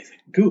 it's amazing.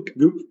 Goop.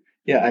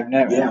 Yeah, I've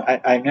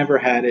never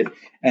had it.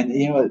 And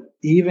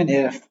even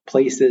if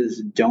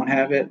places don't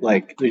have it,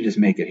 like they just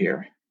make it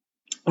here.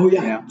 Oh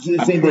yeah,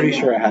 I'm pretty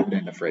sure I have it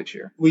in the fridge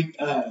here.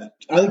 I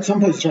think some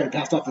places try to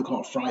pass off. They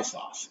call it fry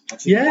sauce.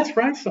 It's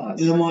fry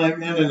sauce. And I'm like,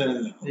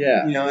 no.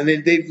 Yeah. And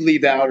they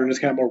leave out or just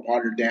kind of more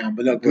watered down.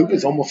 But no, goop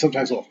is almost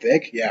sometimes a little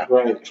thick. Yeah.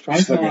 Right. Fry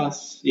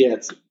sauce. Yeah,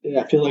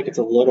 I feel like it's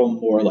a little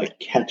more like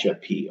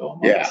ketchup-y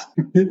almost.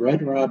 Yeah.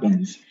 Red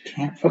Robin's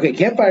campfire. Okay,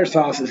 campfire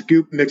sauce is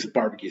goop mixed with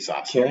barbecue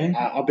sauce. Okay.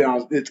 I'll be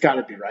honest, it's got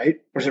to be, right?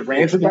 Or is it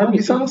ranch with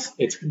barbecue sauce?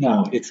 It's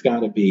got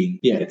to be.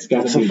 Yeah, it's got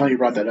to be. It's so funny you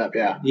brought that up.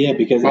 Yeah. Yeah,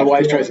 because my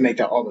wife tries to make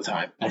that all the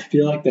time. I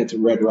feel like that's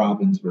Red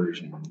Robin's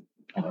version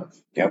of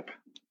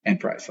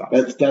and fry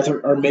sauce. That's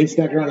our main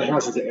snack around the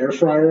house is the air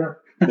fryer,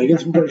 making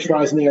some French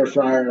fries in the air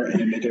fryer, and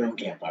then making our own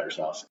campfire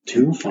sauce.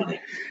 Too funny.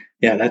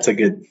 Yeah, that's a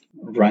good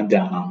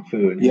rundown on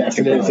food. Yes,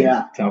 it is.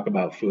 Yeah. Talk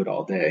about food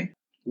all day.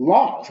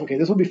 Laws. Okay,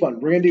 this will be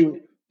fun. We're going to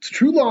do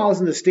true laws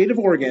in the state of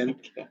Oregon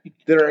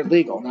that are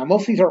illegal. Now,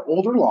 most of these are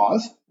older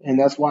laws, and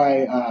that's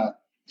why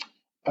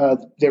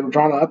They were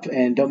drawn up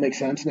and don't make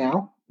sense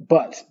now,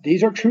 but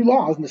these are true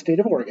laws in the state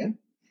of Oregon.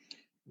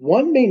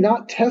 One may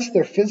not test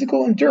their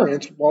physical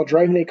endurance while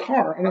driving a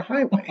car on a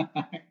highway.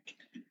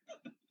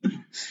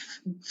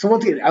 So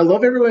once again, I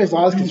love everybody's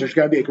laws because there's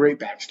got to be a great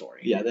backstory.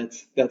 Yeah,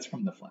 that's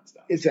from the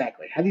Flintstones.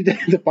 Exactly. How do you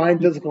define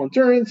physical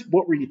endurance?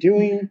 What were you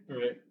doing?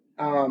 Right.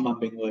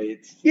 Pumping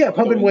weights. Yeah,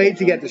 pumping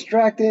weights. You got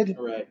distracted.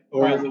 Right.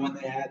 Or is it when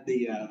they had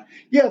the?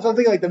 Yeah,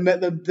 something like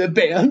the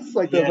bands,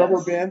 like the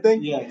rubber band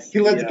thing. Yes. He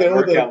lets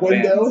go the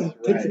window bands.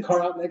 and takes the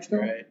car out next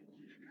to him.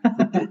 Right.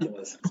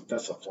 Ridiculous.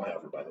 That's a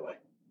flyover, by the way.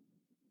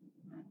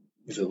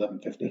 Is it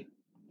 11:50?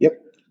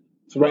 Yep.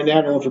 So right now,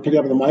 I don't know if we're picking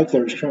up on the mic.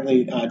 There's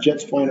currently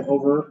jets flying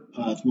over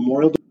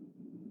Memorial Day.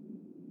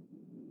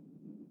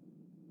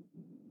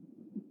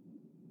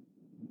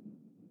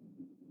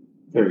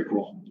 Very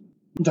cool.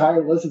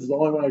 Entire list is the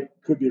only one I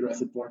could be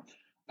arrested for.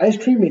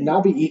 Ice cream may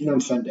not be eaten on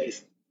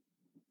Sundays.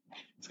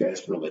 This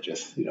guy's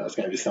religious. It's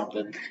got to be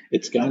something.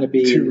 It's got to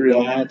be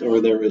that,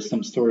 or there was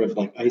some sort of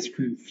like ice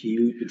cream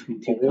feud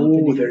between two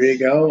companies. Oh, there you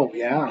go.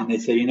 Yeah. And they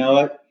say, you know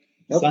what?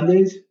 Nope.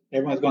 Sundays,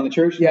 everyone's going to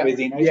church. Yeah. Nobody's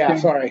eating ice cream. Yeah,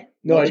 sorry.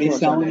 No ice cream on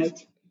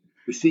Sundays.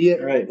 We see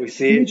it. Right. We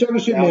see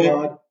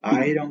it.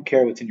 I don't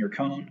care what's in your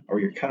cone or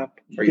your cup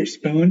or your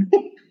spoon.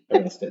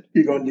 Arrested.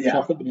 You're going to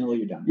chocolate vanilla.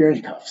 You're done. You're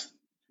in cuffs.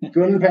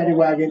 Going to the paddy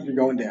wagon. You're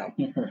going down.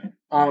 Right.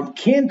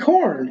 Canned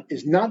corn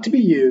is not to be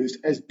used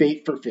as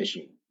bait for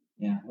fishing.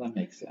 Yeah, that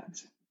makes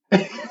sense.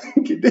 But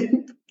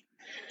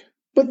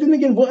then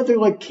again, what other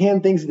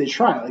canned things did they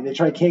try? Like they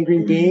tried canned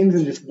green beans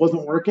and just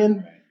wasn't working.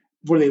 Right.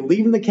 Were they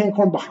leaving the canned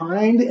corn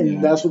behind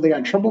and that's what they got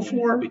in trouble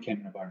for? It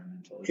became an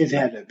environmental issue. It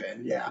had to have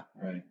been, yeah.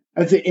 Right.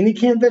 I'd say any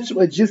canned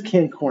vegetable, it's just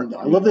canned corn though.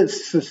 I love that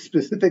it's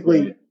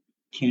specifically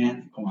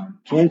canned corn.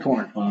 Canned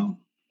corn. Wow.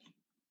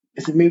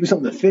 Is it maybe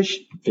something the fish?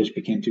 Fish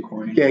became too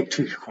corny. Yeah,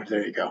 too corny.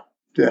 There you go.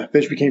 Yeah,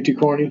 fish became too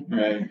corny.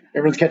 Right.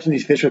 Everyone's catching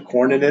these fish with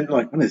corn in it.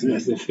 Like, what is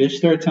this? The fish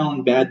started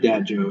telling bad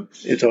dad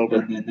jokes. It's over.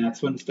 And then that's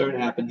when it started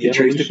happening. You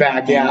traced it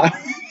back, yeah.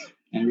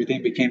 And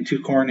everything became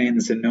too corny and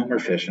they said no more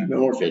fishing. No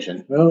more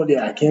fishing. Well,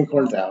 yeah, canned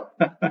corn's out.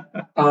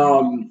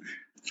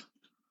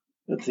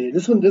 Let's see.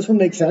 This one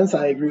makes sense.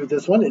 I agree with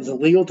this one. It's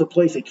illegal to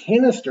place a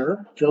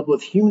canister filled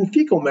with human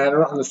fecal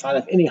matter on the side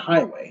of any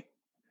highway.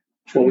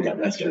 Well, we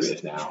got that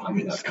serious now. I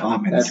mean, that's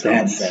common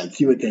sense.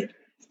 You would think.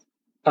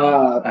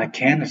 A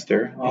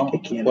canister. Oh, a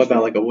canister. What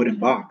about like a wooden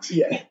box?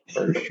 Yeah.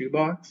 Or a shoe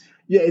box?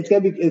 Yeah, it's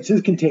gotta be. It's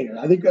his container.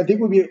 I think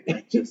would be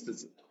just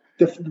as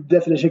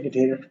definition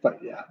container.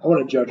 But yeah, I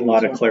want to judge a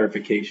lot of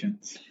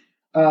clarifications.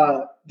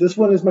 This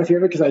one is my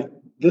favorite because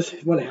this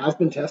one has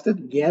been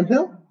tested.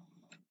 Yamhill.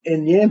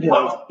 And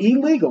Yamhill is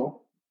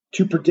illegal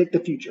to predict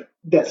the future.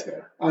 That's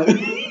fair.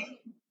 I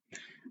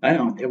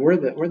don't. Where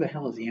the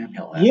hell is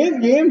Yamhill at?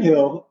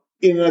 Yamhill.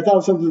 And I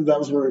thought something that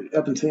was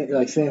up in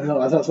Sam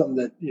Hill. I thought something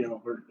that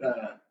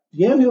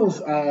Yamhill's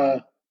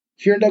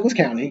here in Douglas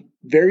County,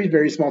 very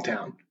very small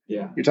town.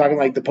 Yeah, you're talking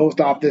like the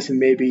post office and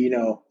maybe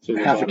so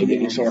half a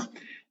convenience store.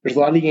 There's a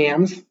lot of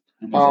yams,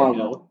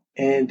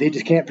 and they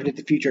just can't predict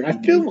the future. And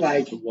I feel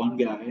like one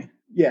guy.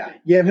 Yeah,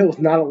 Yamhill is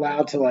not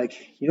allowed to what's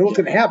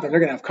going to happen. They're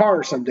going to have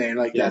cars someday,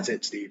 and that's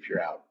it, Steve.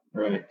 You're out.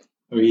 Right.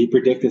 Or he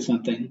predicted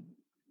something.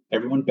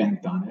 Everyone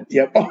banked on it.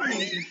 Yep.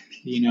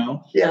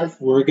 Yes.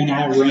 We're going to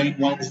have rain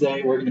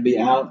Wednesday. We're going to be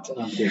out.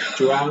 There's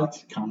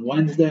drought come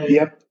Wednesday.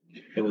 Yep.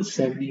 It was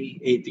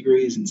 78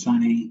 degrees and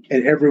sunny.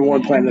 And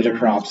everyone planted their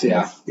crops.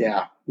 Yeah.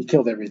 Yeah. He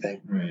killed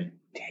everything. Right.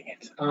 Dang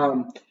it.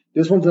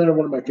 This one's another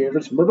one of my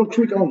favorites. Myrtle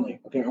Creek only.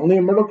 Okay, only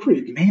in Myrtle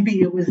Creek.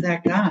 Maybe it was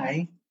that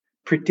guy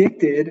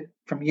predicted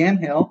from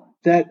Yamhill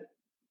that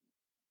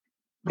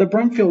the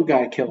Brumsfield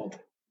guy killed.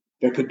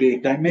 That could be.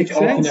 That makes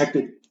sense. All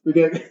connected. We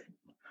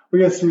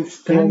got some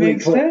that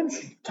makes sense.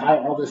 Tie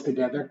all this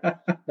together.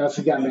 That's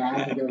what got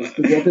mad. He goes,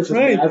 we get this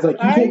right. I was like,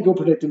 you can't go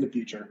predict in the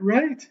future.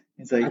 Right.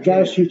 He's like, I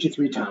gotta shoot you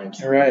 3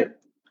 times. Right.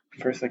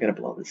 First, I gotta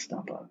blow this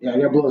stump up. Yeah, I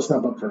gotta blow the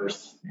stump up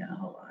first. Yeah,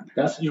 hold on.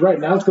 You're right.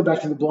 Now let's go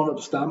back to the blowing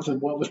up stumps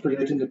and what was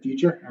predicted in the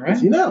future. All right.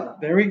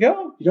 There we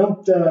go. You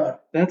don't.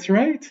 That's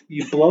right.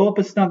 You blow up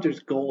a stump.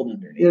 There's gold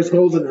underneath. There's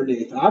gold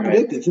underneath. I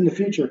predict it's in the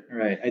future.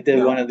 Right. I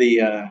did one of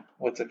the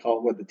what's it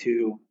called? What the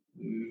 2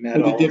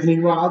 metal? With the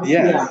dipping rods.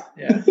 Yes.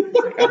 Yeah.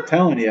 I'm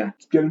telling you,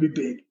 it's gonna be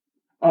big.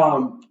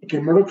 Okay,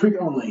 Myrtle Creek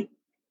only.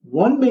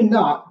 One may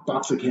not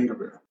box a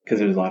kangaroo because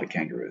there's a lot of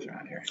kangaroos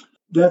around here.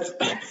 That's.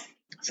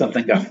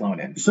 Something got flown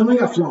in. Somebody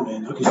got flown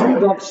in. Okay,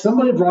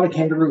 somebody brought a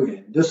kangaroo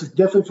in. This is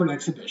definitely for an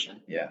exhibition.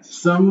 Yes.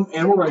 Some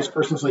animal rights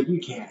person was like, you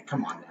can't.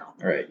 Come on now.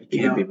 All right.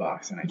 You can't be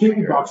boxing a kangaroo. You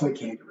can't be boxing a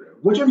kangaroo.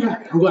 Which I'm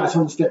happy. I'm glad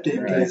someone stepped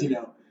in because,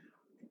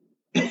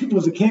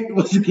 was the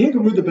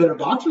kangaroo the better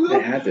boxer though?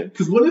 They had to.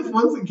 Because what if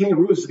once the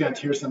kangaroo is just going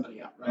to tear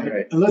somebody up,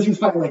 right? Unless he's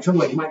fighting like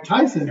someone like Mike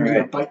Tyson who's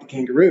going to bite the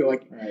kangaroo.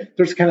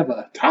 There's kind of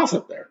a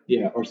toss-up there.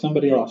 Yeah, or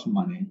somebody lost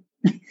money.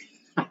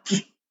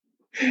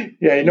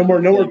 Yeah, no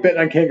more betting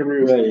on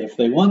kangaroos. Right. If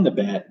they won the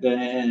bet,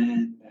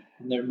 then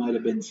there might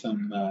have been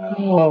some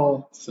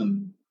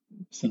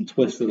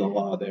twist of the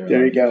law there.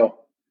 There you go.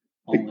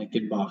 All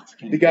Lincoln box.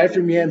 The guy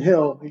from Yam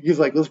Hill, he's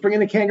like, let's bring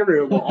in a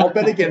kangaroo. We'll all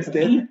bet against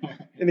it.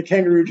 And the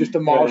kangaroo just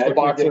demolished the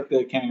boxer.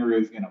 The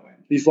kangaroo's going to win.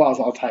 These laws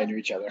all tie into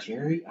each other.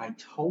 Jerry, I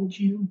told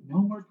you, no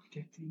more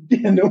predicting.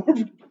 Yeah, no more.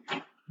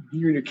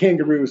 You and your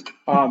kangaroos.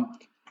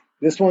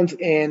 This one's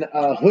in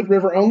Hood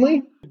River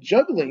only.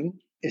 Juggling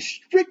is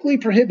strictly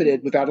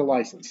prohibited without a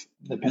license.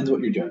 Depends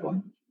what you're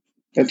juggling.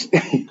 That's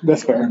fair.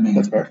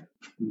 That's fair.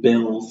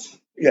 Bills.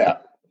 Yeah.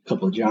 A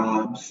couple of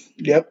jobs.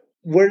 Yep.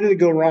 Where did it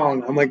go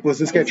wrong? I'm like, was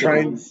this guy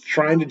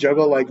trying to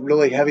juggle like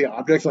really heavy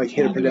objects, like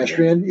hit a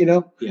pedestrian? You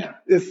know? Yeah.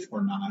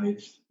 Or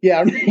knives.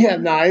 Yeah,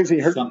 knives. He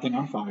hurt something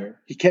on fire.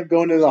 He kept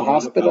going to the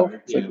hospital.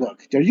 It's like,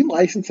 look, are you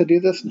licensed to do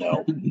this?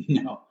 No.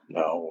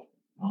 No.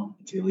 Well,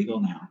 it's illegal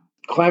now.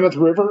 Klamath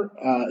River,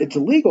 it's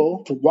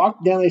illegal to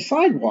walk down a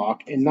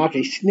sidewalk and knock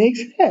a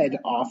snake's head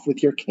off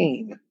with your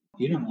cane.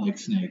 You don't like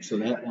snakes, so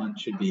that one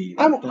should be.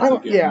 I like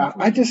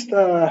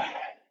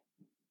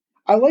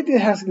that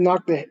it has to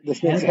knock the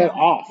snake's head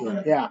off.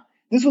 Right. Yeah.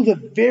 This was a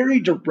very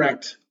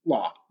direct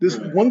law. This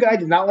one guy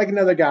did not like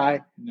another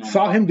guy,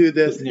 saw him do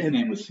this. His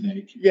nickname was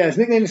Snake. Yeah, his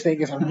nickname is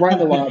Snake. I'm writing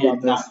the law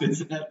about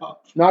this.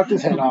 Knocked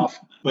his head off.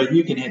 But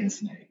you can hit a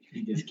snake.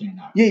 You just can't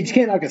knock. Yeah, you just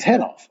can't knock his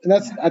head off. And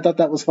I thought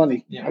that was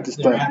funny. Yeah,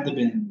 there had to have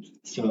been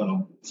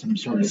some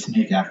sort of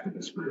snake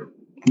activist group.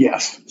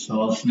 Yes.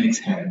 Saw a snake's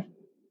head.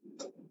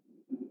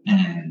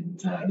 And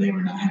they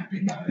were not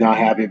happy about it. Not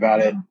happy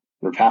about it.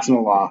 We're passing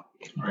a law.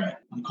 All right.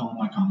 I'm calling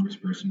my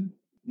congressperson.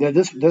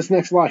 This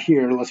next law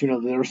here lets you know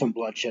that there was some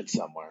bloodshed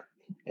somewhere.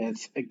 And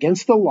it's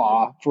against the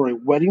law for a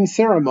wedding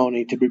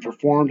ceremony to be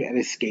performed at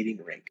a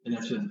skating rink. And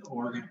that's just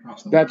Oregon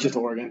across the border? That's just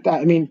Oregon. Say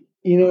that one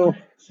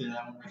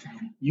more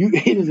time.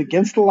 It is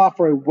against the law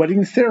for a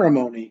wedding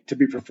ceremony to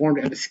be performed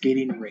at a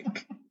skating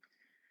rink.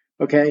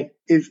 Okay?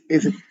 Is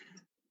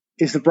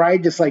the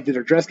bride just like, did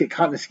her dress get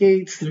caught in the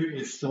skates? There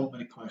is so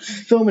many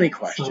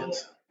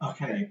questions.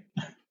 Okay.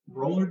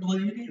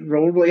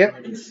 Rollerblade?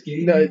 Yep.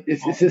 Skating? No,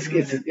 it's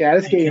at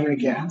a skating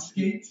rink. Yeah.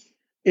 Skates?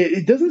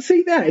 It doesn't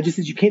say that. It just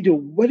says you can't do a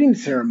wedding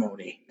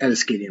ceremony at a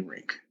skating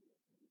rink.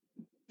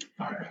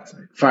 Fire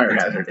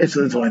hazard. It's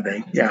the only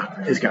thing.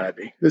 Yeah, it's gotta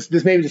be.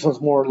 This maybe just sounds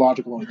more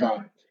logical than I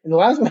thought. And the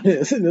last one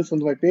is, and this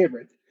one's my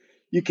favorite,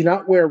 you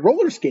cannot wear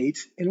roller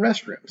skates in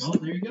restrooms. Well,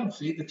 there you go.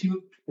 See, the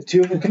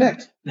two of them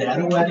connect. They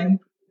had a wedding.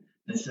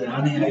 They said,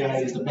 honey, I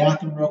gotta use the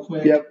bathroom real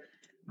quick. Yep.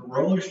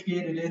 Roller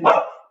skated in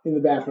the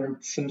bathroom.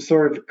 Some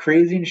sort of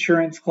crazy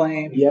insurance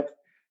claim. Yep.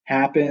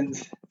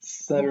 Happened.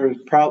 So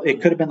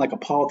it could have been like a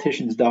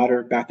politician's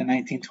daughter back in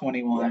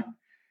 1921. Yeah.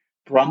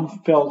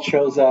 Brumsfield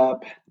shows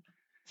up.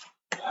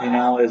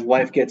 His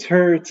wife gets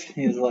hurt.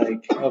 He's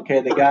like,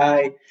 okay, the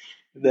guy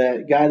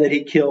that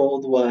he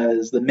killed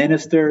was the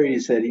minister. He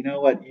said, you know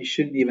what? You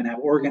shouldn't even have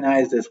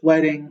organized this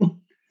wedding.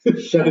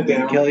 Shut it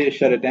down. Kill you.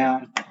 Shut it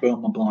down.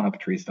 Boom! I'm blowing up a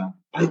tree stump.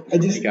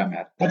 He got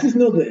mad. I just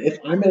know that if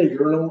I'm at a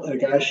urinal and a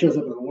guy shows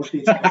up in roller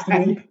skates next to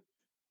me,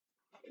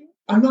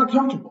 I'm not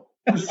comfortable.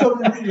 There's so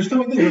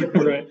many things.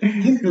 Right.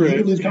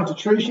 You lose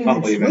concentration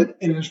and slip,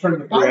 and it's from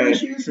the fire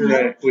issues.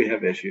 Right. We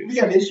have issues.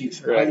 We got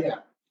issues. Right. Yeah.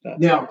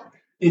 Now,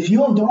 if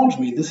you indulge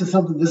me, this is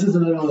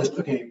another list.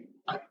 Okay.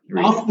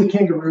 Off the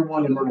kangaroo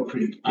one in Myrtle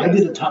Creek, I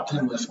did a top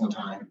 10 list one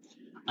time.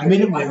 I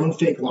made up my own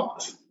fake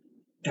laws.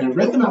 And I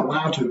read them out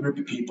loud to a group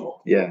of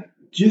people. Yeah.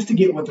 Just to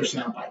get what their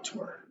sound bites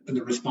were and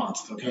the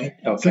responses, okay?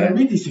 So I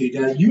read these to you.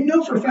 Now, you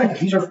know for a fact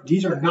that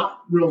these are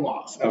not real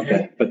laws,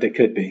 okay? But they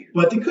could be.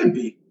 But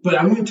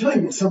I'm going to tell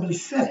you what somebody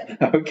said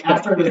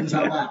after I read this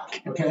out loud,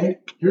 okay?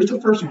 Here's the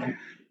first one.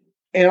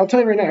 And I'll tell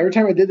you right now, every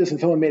time I did this and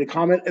someone made a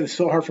comment, it was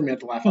so hard for me not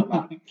to laugh out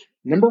loud.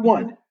 Number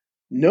 1,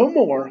 no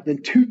more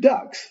than 2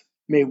 ducks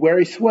may wear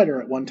a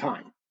sweater at one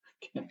time.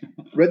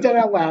 Read that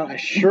out loud, and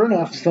sure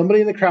enough,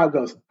 somebody in the crowd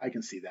goes, I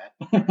can see that.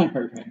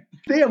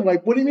 I'm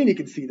like, what do you mean you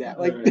can see that?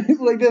 Like,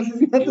 like this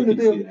has nothing to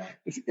do.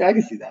 Yeah, I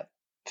can see that.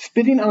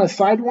 Spitting on a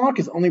sidewalk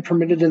is only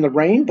permitted in the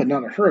rain, but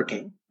not a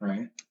hurricane.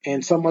 Right.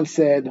 And someone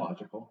said,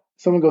 logical.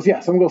 Someone goes,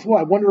 well,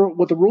 I wonder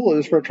what the rule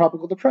is for a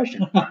tropical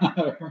depression.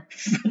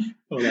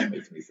 Well, that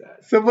makes me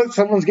sad.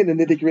 Someone's getting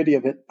the nitty-gritty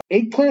of it.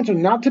 Eggplants are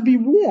not to be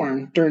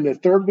worn during the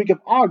 3rd week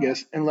of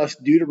August unless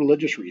due to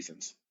religious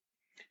reasons.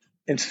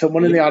 And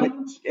someone in the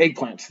audience,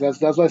 eggplants.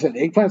 That's what I said.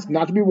 Eggplants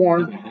not to be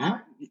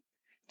worn.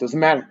 Doesn't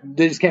matter.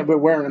 They just can't be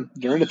wearing them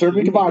during the 3rd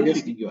week of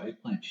August. You can go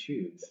eggplant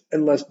shoes.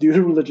 Unless due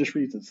to religious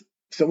reasons.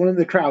 Someone in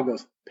the crowd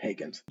goes,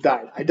 pagans.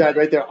 I died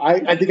right there.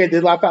 I think I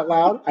did laugh out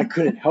loud. I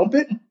couldn't help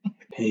it.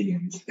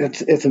 Pagans.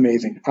 It's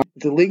amazing.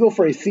 It's illegal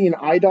for a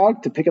seeing-eye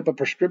dog to pick up a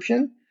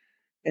prescription.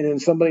 And then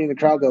somebody in the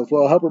crowd goes,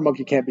 well, a helper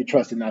monkey can't be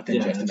trusted not to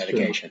ingest the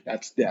medication. True.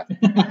 That's death.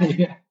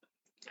 Yeah.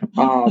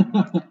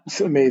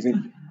 It's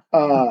amazing.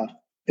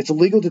 It's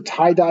illegal to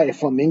tie-dye a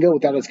flamingo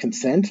without its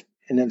consent.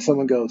 And then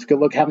someone goes, good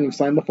luck having him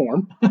sign the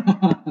form.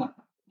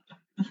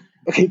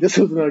 Okay, this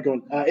was another good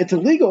one. It's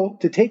illegal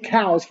to take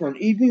cows for an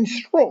evening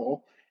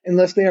stroll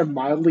unless they are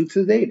mildly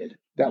sedated.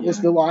 That was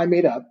the law I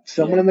made up.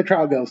 Someone in the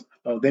crowd goes,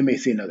 oh, they may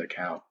see another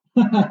cow.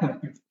 I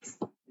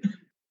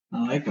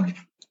like them.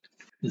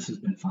 This has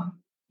been fun.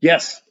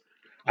 Yes.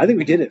 I think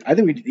we did it. I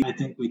think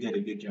we did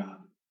a good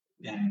job.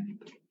 And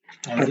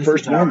Our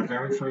first one.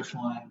 Very first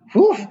one.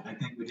 Whew. I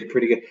think we did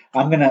pretty good.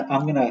 I'm gonna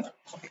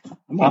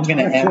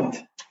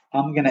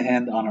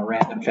end on a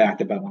random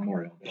fact about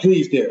Memorial Day.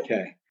 Please do.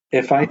 Okay.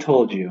 If I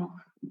told you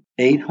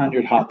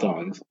 800 hot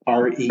dogs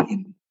are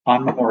eaten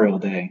on Memorial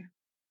Day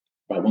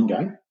by one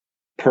guy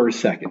per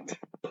second.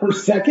 Per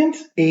second?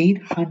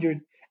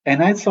 800.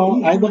 And I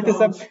looked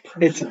this up.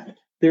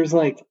 There's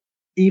like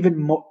even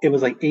more. It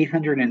was like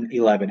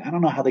 811. I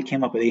don't know how they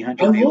came up with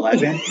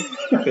 811,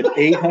 but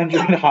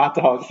 800 hot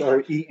dogs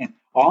are eaten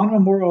on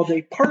Memorial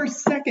Day per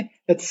second.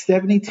 That's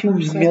 72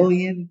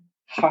 million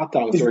hot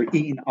dogs are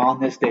eaten on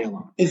this day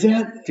alone. Is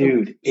that,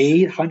 dude?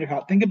 800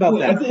 hot. Think about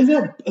that. Is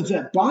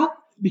that bot?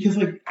 Because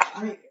like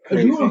I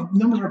do have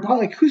numbers are bot.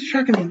 Like who's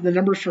tracking the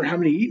numbers for how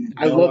many eaten?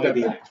 I love that.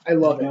 I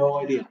love it. No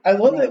idea. I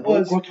love that.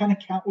 What kind of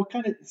count? What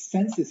kind of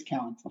census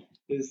count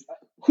is?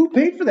 Who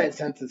paid for that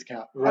census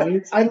count?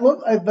 Right. I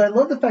love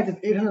the fact it's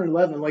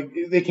 811. Like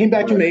they came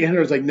back to an 800.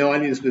 Was like, no, I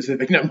need a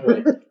specific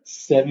number. Right.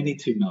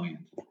 72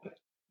 million.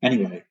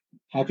 Anyway,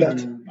 happy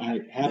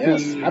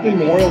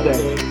Memorial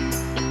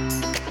Day.